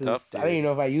 That's what is fucked up, this? I don't even dude.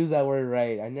 know if I use that word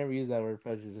right. I never used that word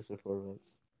prejudice before, but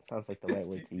sounds like the right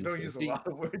word to You use don't for use a Think, lot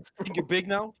of words, think you're bro. big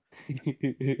now?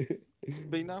 it.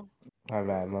 Big now? My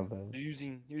bad, my bad.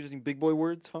 You're using big boy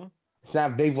words, huh? It's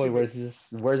not big See, boy but words. It's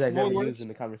just words I Boy never use words? in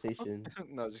the conversation.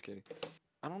 No, just kidding.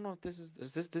 I don't know if is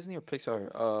this Disney or Pixar.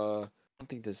 I don't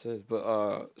think this is,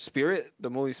 but Spirit, the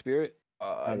movie Spirit. I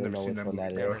I've don't never know seen which that one movie,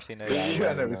 that bro. Never is. seen it Yeah, either. I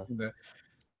I don't never know. seen that.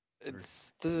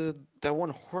 It's that one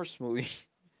horse movie.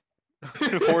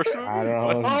 Horse I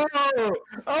movie? What?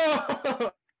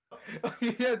 don't. Oh,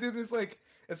 yeah, dude.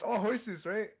 It's all horses,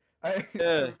 right? I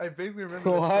Yeah. I vaguely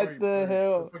remember that What story, the the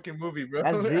hell? fucking movie, bro.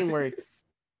 That's DreamWorks.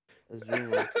 That's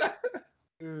DreamWorks.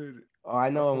 Dude. Oh, I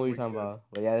know what Oh movie my you're talking god. about,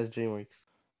 but yeah, that's DreamWorks.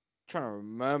 Trying to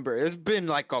remember. It's been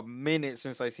like a minute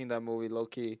since I seen that movie, low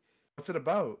key. What's it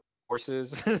about?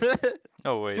 Horses.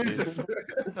 No way, Dude,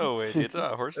 dude. No way, dude. It's not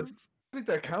that's horses. I think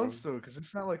that counts though, because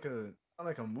it's not like a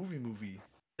movie.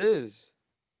 It is.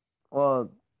 Well,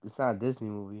 it's not a Disney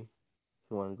movie. If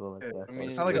you want to go like Yeah, that I far. it's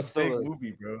mean, not like a big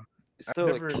movie, bro. it's I still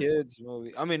a never. kids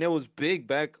movie. I mean, it was big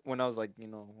back when I was like, we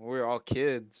were all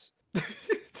kids.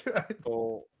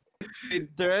 So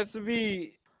there has to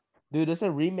be Dude, there's a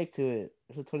remake to it.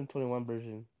 There's a 2021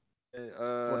 version.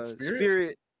 What spirit?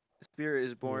 Spirit. Spirit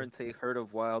is Yeah. born to a herd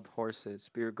of wild horses.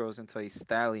 Spirit grows into a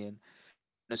stallion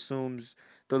and assumes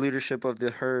the leadership of the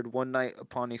herd. One night,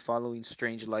 upon a following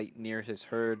strange light near his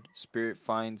herd, Spirit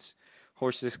finds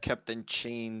horses kept in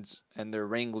chains and their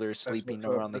wranglers That's sleeping messed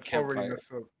up. around the That's already campfire.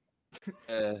 messed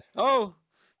up. Oh,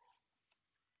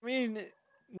 I mean,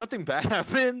 nothing bad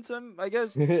happens. I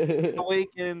guess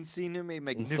awakened, seen him a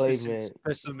magnificent Enslavement.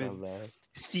 My specimen, bad.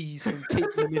 sees him,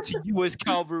 taking him into U.S.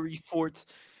 Cavalry Fort.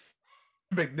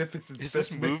 Magnificent Is this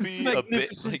specimen. movie a bit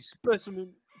Magnificent like?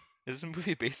 specimen. Is this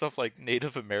movie based off like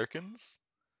Native Americans?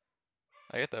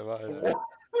 I get that vibe. What?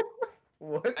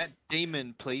 What? Matt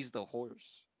Damon plays the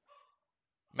horse.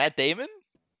 Matt Damon?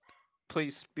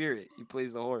 Plays Spirit. He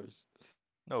plays the horse.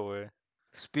 No way.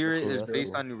 That's Spirit cool. is That's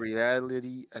based cool. on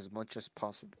reality as much as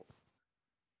possible.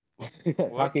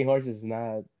 What? Talking horse is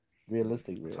not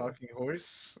realistic, bro. Talking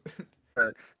horse?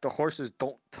 The horses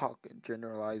don't talk in They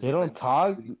generalizes don't and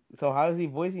talk, simply. so how is he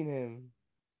voicing him?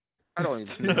 I don't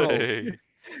even know. Hey.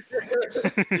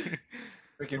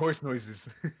 Making horse noises.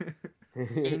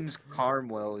 James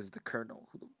Carmwell is the colonel.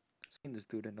 I've seen this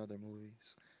dude in other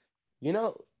movies. You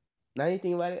know, now you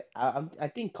think about it, I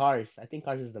think Cars. I think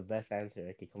Cars is the best answer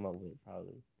I could come up with.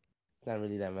 Probably. It's not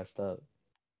really that messed up.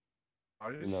 You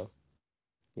Artist? know.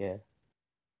 Yeah.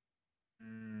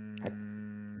 I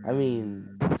I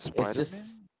mean, it's Spider just Man?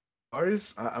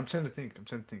 Cars? I'm trying to think. I'm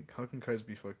trying to think. How can cars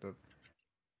be fucked up?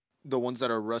 The ones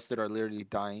that are rusted are literally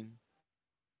dying.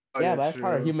 Oh yeah, yeah, but that's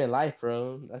part of true. human life,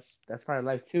 bro. That's part of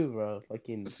life too, bro.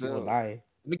 Fucking people So, die.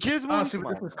 the kids Ah, movie? see, Come but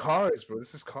this on, is man. cars, bro.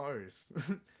 This is cars.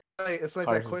 It's like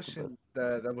that Cars is the question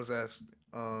best. that was asked.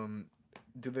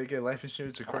 Do they get life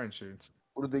insurance or car insurance?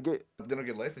 What did they get? They don't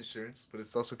get life insurance, but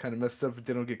it's also kind of messed up if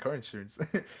they don't get car insurance.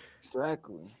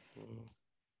 Exactly.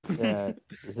 Mm. Yeah.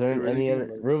 Is there You really any think other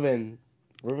about it. Ruben?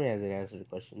 Ruben hasn't answered the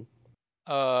question.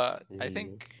 Is I he?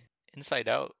 think Inside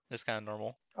Out is kind of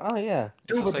normal. Oh yeah, It's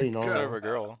Dude, that's just but like pretty a story yeah. of normal. a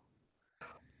girl.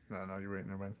 No, you're right.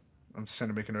 Never mind. I'm just trying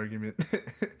to make an argument.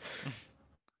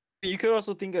 You could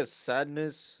also think of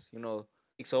sadness,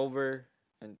 takes over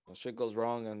and shit goes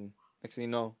wrong, and next thing you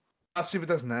know. Ah, see, but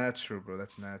that's natural, bro.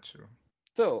 That's natural.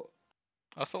 So,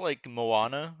 Also, like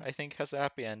Moana, I think has a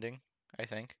happy ending. I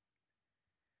think.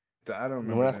 I don't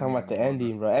We're remember not the talking ending about of the Moana.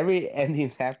 ending, bro. Every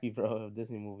ending's happy, bro. Of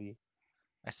Disney movie.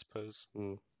 I suppose.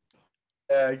 Mm.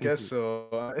 Yeah, I guess so.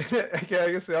 I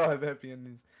guess they all have happy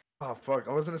endings. Oh fuck!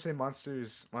 I was gonna say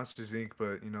Monsters Inc.,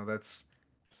 but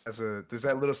there's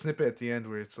that little snippet at the end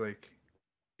where he's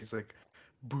like,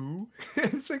 "Boo!"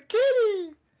 It's a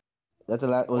kitty. That's the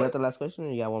last. Was that What? the last question, or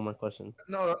you got one more question?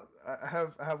 No, I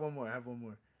have one more. I have one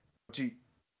more. Gee,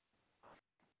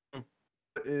 what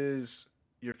is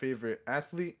your favorite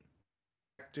athlete,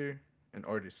 actor, and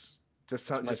artist? what's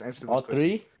my Just answer All those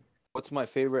questions. three? what's my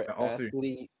favorite Yeah, all three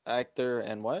athlete, actor,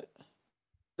 and what?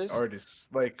 Artist? artists,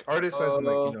 like artists as in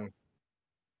Uh, like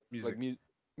music. music.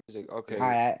 Yeah. Okay.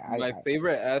 My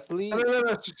favorite No, no, athlete. no,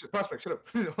 no. Prospect, shut up.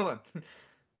 Hold on.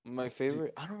 My Gee,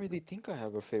 favorite. I don't really think I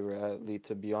have a favorite athlete,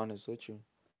 to be honest with you.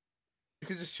 you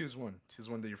could just choose one. Choose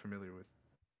one that you're familiar with.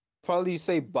 Probably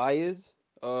say Baez.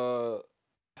 I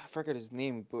forget his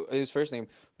name, but his first name.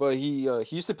 But he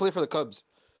used to play for the Cubs.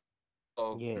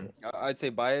 So Yeah. Hmm. I'd say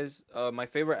Baez. My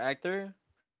favorite actor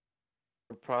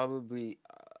would probably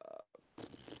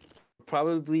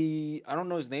I don't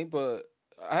know his name, but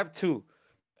I have two.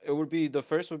 It would be the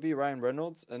first would be Ryan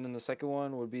Reynolds, and then the second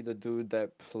one would be the dude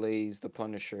that plays the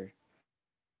Punisher.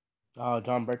 Oh,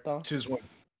 John Bertal. Choose one.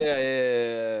 Yeah, yeah, yeah,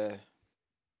 yeah, yeah.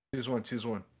 Choose one. Choose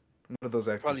one. One of those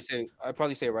actors. I'd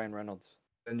probably say Ryan Reynolds.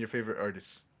 And your favorite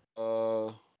artist. Uh,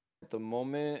 at the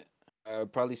moment,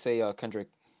 I'd probably say Kendrick.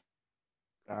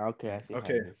 Okay, I see how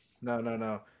Okay. it is.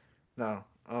 No.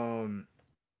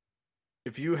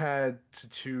 If you had to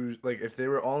choose, like, if they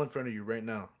were all in front of you right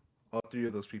now, all three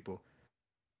of those people,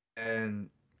 and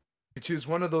you choose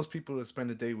one of those people to spend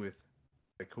a day with,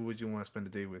 like, who would you want to spend a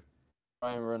day with?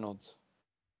 Ryan Reynolds.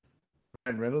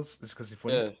 Ryan Reynolds, just because he's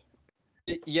funny. Yeah.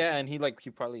 Yeah, and he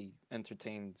probably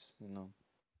entertains,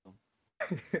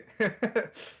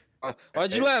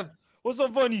 Why'd you Right? laugh? What's so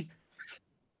funny?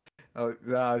 Oh,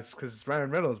 nah, it's because it's Ryan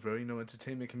Reynolds, bro. You know,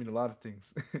 entertainment can mean a lot of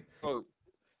things. Oh,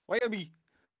 why you gotta be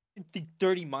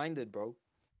dirty minded, bro?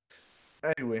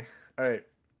 Anyway, all right,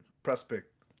 prospect.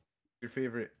 Your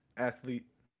favorite athlete,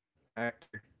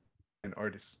 actor, and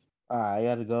artist. I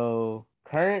gotta go.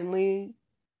 Currently,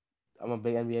 I'm a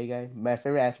big NBA guy. My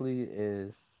favorite athlete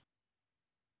is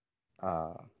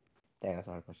uh, dang, that's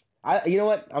a hard question. You know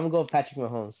what? I'm gonna go with Patrick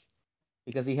Mahomes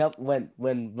because he helped when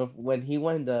he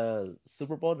won the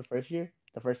Super Bowl the first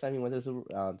time he went to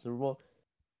the Super Bowl.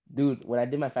 Dude, when I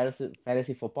did my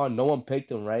fantasy football, no one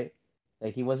picked him, right?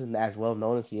 Like he wasn't as well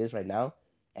known as he is right now,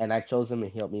 and I chose him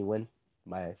and he helped me win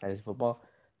my fantasy football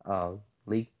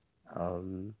league.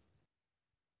 Um,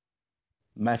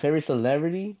 my favorite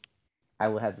celebrity, I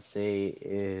would have to say,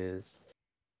 is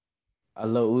a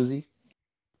Lil Uzi.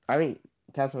 I mean,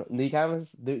 do you count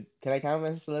him can I count him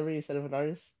as a celebrity instead of an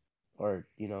artist? Or,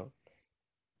 It what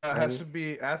I has mean? to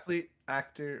be athlete,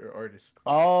 actor, or artist.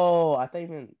 Oh, I thought you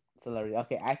meant celebrity.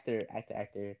 Okay, actor.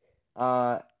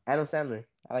 Adam Sandler.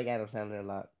 I like Adam Sandler a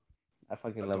lot. I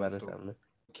fucking love Dope, Adam dope. Sandler.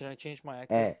 Can I change my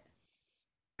actor? And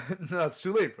No, it's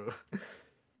too late, bro.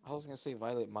 I was gonna say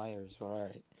Violet Myers, but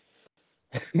alright.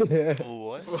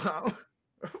 What? Wow.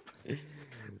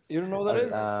 You don't know what that okay,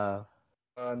 is? No,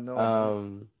 I don't.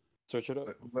 um, Search it up.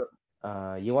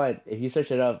 But you want if you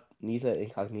search it up, use an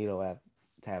incognito app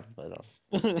tab, but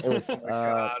anyways, oh my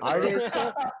god,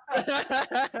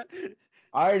 bro.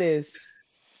 artist,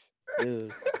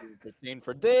 dude, Entertain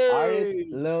for artist, days.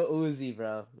 Lil Uzi,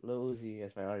 bro, Lil Uzi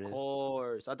is my Of artist.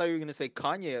 course. I thought you were gonna say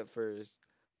Kanye at first.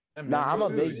 Yeah, Nah,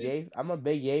 man, me too. I'm a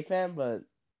big Ye fan, but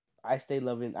I stay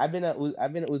loving. I've been an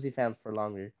Uzi fan for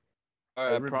longer.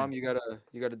 Alright, I Ruben. prom you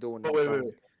gotta do one Oh of the wait.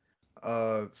 songs.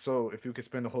 So if you could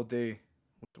spend a whole day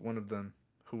with one of them,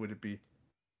 who would it be?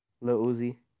 Lil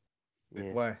Uzi,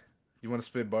 yeah. Why? You want to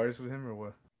spit bars with him or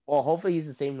what? Well, hopefully he's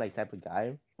the same like type of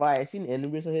guy. Well, I seen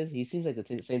interviews of his. He seems like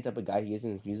the same type of guy he is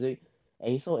in his music,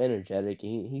 and he's so energetic.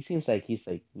 He seems like he's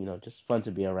like just fun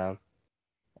to be around.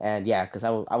 And yeah, cause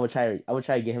I would try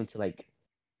to get him to like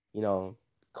you know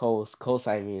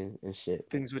co-sign me and shit.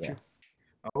 Things with Yeah, you.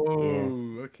 yeah.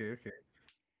 Oh, okay.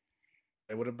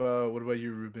 Hey, what about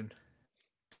you, Ruben?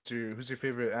 Who's your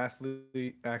favorite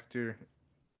athlete, actor,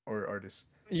 or artist?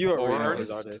 You Or already know his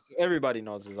artist? artist. Everybody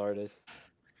knows his artist.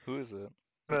 Who is it?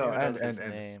 I don't No, even know and his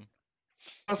and name. You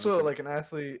also said like an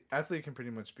athlete. Athlete can pretty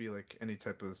much be like any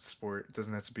type of sport. It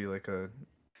doesn't have to be like a.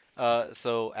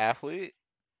 So athlete,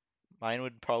 mine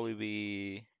would probably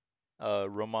be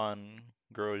Roman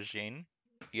Grosjean.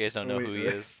 You guys don't Oh know wait, who he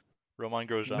is. Roman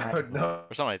no, Grosjean I no.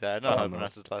 or something like that. I don't know I how to don't know.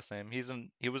 pronounce his last name.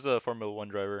 He was a Formula One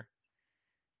driver.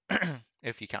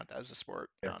 If you count that as a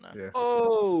sport. I Yeah, don't know. yeah.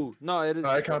 Oh no, it No, is a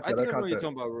I sport. count I that. I think I know count what you're that.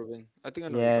 talking about, Ruben. I think I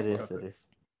know what you're Yeah, it talking I about. is. count It that. is.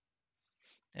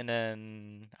 And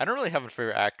then I don't really have a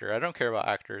favorite actor. I don't care about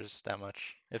actors that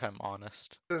much, if I'm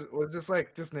honest.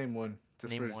 Just name one,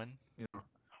 just Name for one. you know,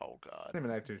 Oh God. name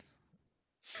an actor.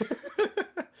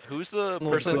 Who's the No Off the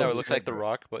person top that of jokes. your looks head, like The bro.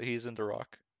 Rock, but he's in The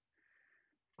Rock?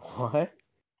 What?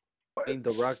 Ain't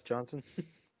the What? Rock Johnson.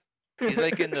 He's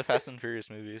like in the Fast and Furious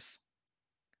movies.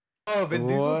 Oh, Vin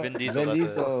Diesel. Vin What? Diesel, Vin that's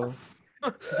it. Diesel.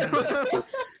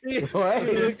 He What?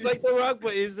 looks like the Rock,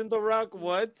 but isn't the Rock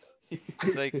what?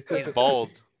 He's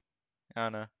bald. I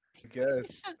don't know. I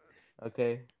guess.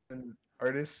 Okay. And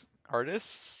artist.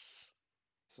 Artists?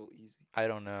 So easy. I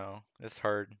don't know. It's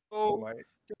hard. Oh Oh, my.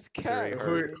 this It's very cat,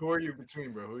 hard. Who are you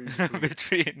between, bro? Who are you between?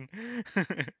 Between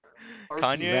Carsey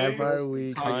Kanye, Vampire Harris and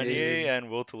Weekend. Kanye Kanye. and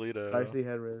Will Toledo. Carsey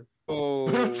Harris. Oh,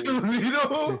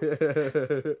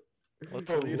 Toledo. Will Bro, what?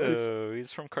 Toledo.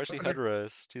 He's from Carsey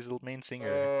Headrest. He's the main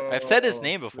singer. I've said his Oh,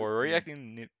 name before. We're freaking.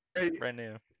 acting Hey, Carsey brand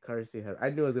new. Harris. I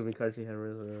knew it was gonna be Carsey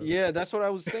Harris. yeah, that's what I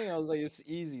was saying. I was like, it's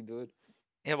easy, dude.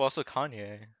 Yeah, but also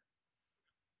Kanye.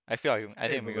 I hey,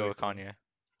 think we but go like, with Kanye.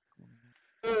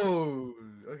 oh,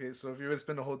 okay. So if you were to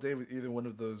spend a whole day with either one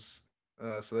of those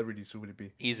celebrities, who would it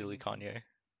be? Easily Kanye.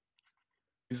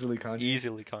 Easily Kanye.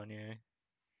 Easily Kanye.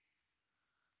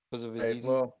 Because of his Right. Yeezys.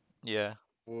 Well, Yeah.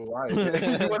 why?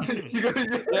 You want you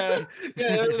gonna Yeah,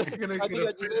 yeah. you're gonna I get think a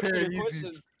I just pair answered of your question.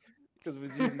 Yeezys. because of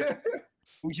his Yeezys.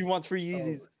 He wants free Oh,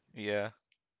 Yeezys. Yeah.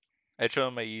 I'd show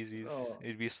him my Yeezys. oh.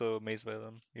 He'd be so amazed by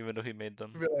them, even though he made He'll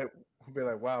them. be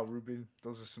like, wow, Ruben,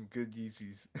 those are some good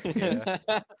Yeezys.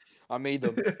 Yeah. I made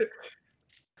them.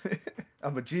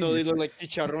 I'm a No, they genius. look like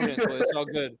chicharrones, but it's all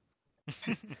good.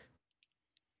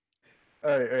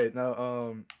 All right. Now,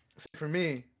 so for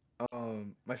me,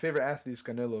 my favorite athlete is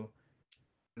Canelo,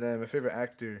 and then my favorite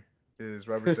actor is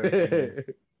Robert Downey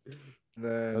Jr. And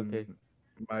then Okay,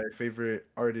 my favorite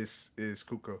artist is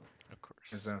Kuko. Of Hands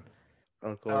course. down.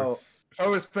 of course. Now, if I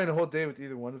was spending a whole day with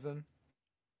either one of them,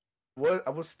 what I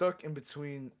was stuck in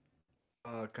between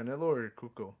Canelo or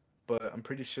Kuko, but I'm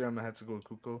pretty sure I'm gonna have to go with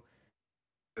Kuko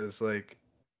because like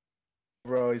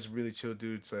overall he's a really chill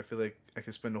dude. So I feel like I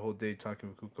could spend a whole day talking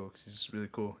with Kuko because he's really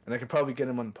cool, and I could probably get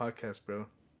him on the podcast, bro.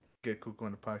 Get Kuko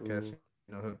on the podcast.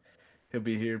 Mm. He'll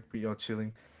be here, be all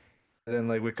chilling. And then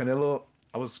like with Canelo,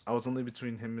 I was only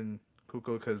between him and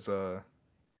Kuko because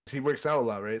he works out a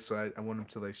lot, right? So I want him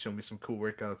to like show me some cool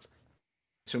workouts,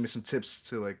 show me some tips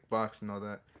to like box and all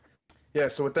that. Yeah.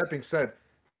 So with that being said,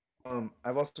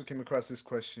 I've also came across this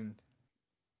question.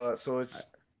 So I- it's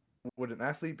would an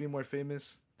athlete be more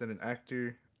famous than an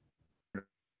actor, or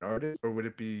an artist, or would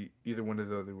it be either one of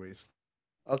the other ways?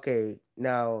 Okay,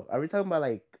 now are we talking about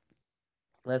like,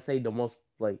 let's say the most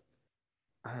like,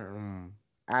 I don't know,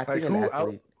 I Like think an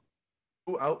athlete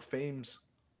who out fames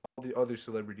all the other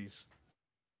celebrities?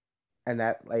 and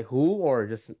that like who or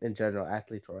just in general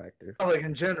athlete or actor? Oh, like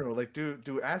in general, like do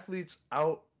athletes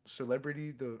out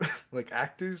celebrity the like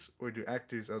actors, or do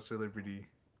actors out celebrity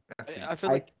I athletes feel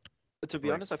I like, to be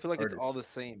like honest, I feel like it's all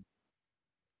artists? the same.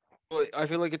 But I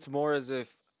feel like it's more as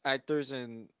if actors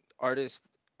and artists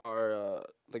are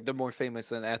like they're more famous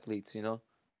than athletes. 'Cause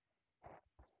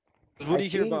what I do you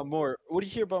hear think about more? What do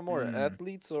you hear about more, Mm.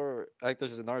 athletes or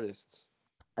actors and artists?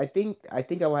 I would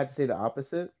have to say the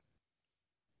opposite,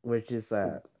 which is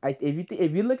Oh,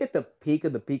 if you look at the peak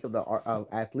of the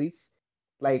athletes,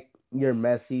 like your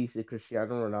Messi's, your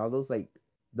Cristiano Ronaldo's, like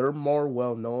they're more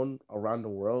well known around the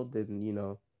world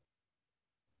than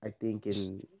I think S-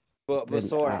 in but than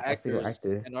so are a single actors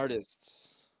actor. and artists.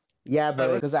 Yeah, but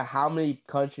let's because of how many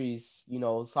countries,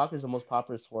 soccer is the most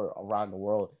popular sport around the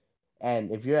world,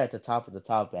 and if you're at the top of the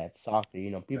top at soccer,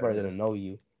 people are yeah, gonna know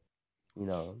you, you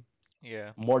know,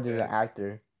 Yeah. more than yeah. an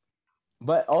actor.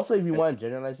 But also, if you want to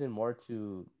generalize it more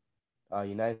to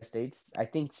United States, I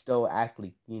think still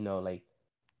athlete. Like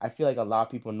I feel like a lot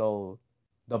of people know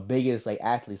the biggest like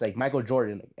athletes, like Michael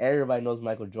Jordan. Like everybody knows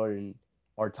Michael Jordan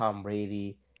or Tom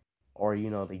Brady or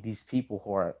like these people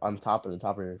who are on top of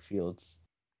their fields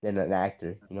than an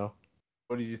actor.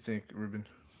 What do you think, Ruben?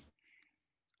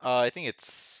 I think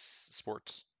it's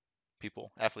sports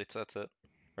people, athletes. That's it.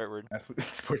 Right word. Athlete,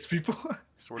 sports people.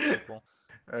 Sports people.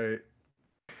 All right,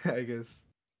 I guess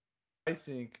I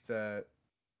think that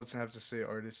let's have to say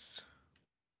artists,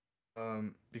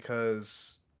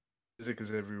 because music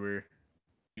is everywhere.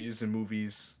 They're used in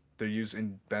movies. They're used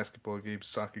in basketball games,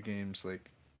 soccer games. Like,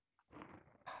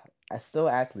 I still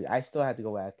had to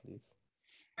go with athletes.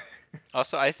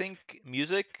 Also, I think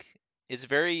music is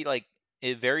very like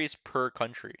it varies per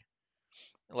country.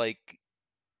 Like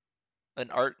mm,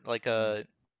 a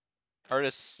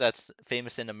artist that's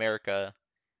famous in America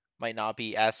might not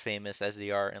be as famous as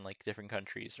they are in like different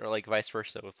countries, or like vice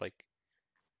versa. With like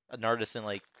an artist in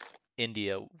like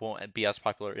India won't be as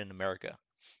popular in America,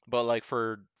 but like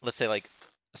for let's say like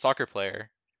a soccer player,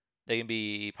 they can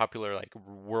be popular like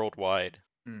worldwide.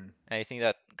 mm. And I think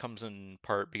that comes in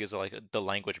part because of like the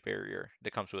language barrier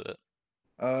that comes with it.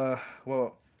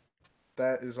 Well,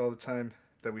 that is all the time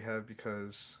that we have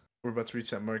because we're about to reach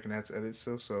that mark and I have to edit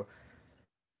still. So, are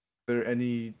there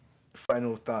any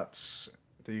final thoughts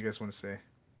that you guys want to say?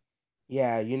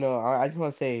 Yeah, I just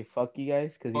want to say fuck you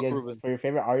guys because you Fuck guys Ruben. for your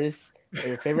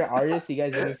favorite artist, you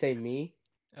guys didn't say me.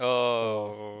 So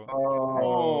Oh, I Oh feel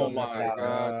Oh left my my out.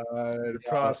 god. God, And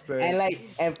prospect.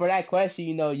 and for that question,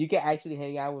 you can actually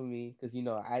hang out with me because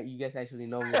you guys actually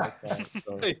know me like that.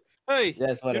 So Hey, hey,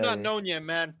 that's you're not whatever. known yet,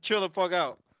 man. Chill the fuck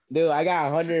out. Dude, I got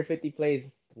 150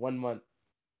 plays 1 month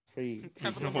free.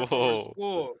 Half of them are from our whoa.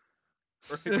 school.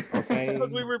 Because Okay.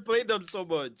 we replayed them so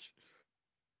much.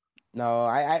 No,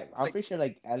 I'm Like, pretty sure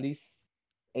like at least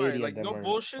all right, 80 of like them no are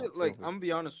bullshit. Like, silver. I'm gonna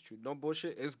be honest with you, no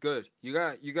bullshit. It's good. You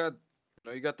got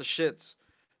the shits.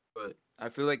 But I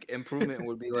feel like improvement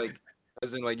would be like,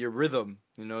 as in like your rhythm.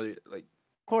 Like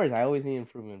Of course, I always need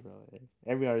improvement, bro.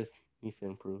 Every artist needs to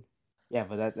improve. Yeah,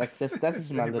 but that's just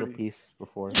my little Anybody? piece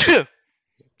before.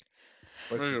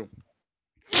 Bless you.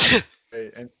 Ew,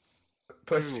 Right, and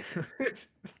plus, ew.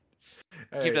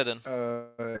 all Keep right. that in.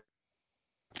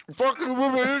 Fucking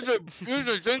Ruben, use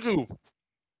it, thank you.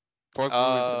 Fuck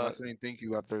Ruben for Uh, not saying thank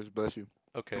you after his bless you.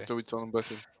 okay. After we tell him bless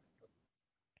you.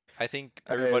 I think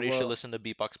All right, everybody should well, listen to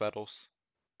beatbox battles.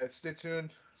 stay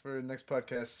tuned for next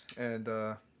podcast and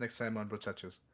next time on Brochachos.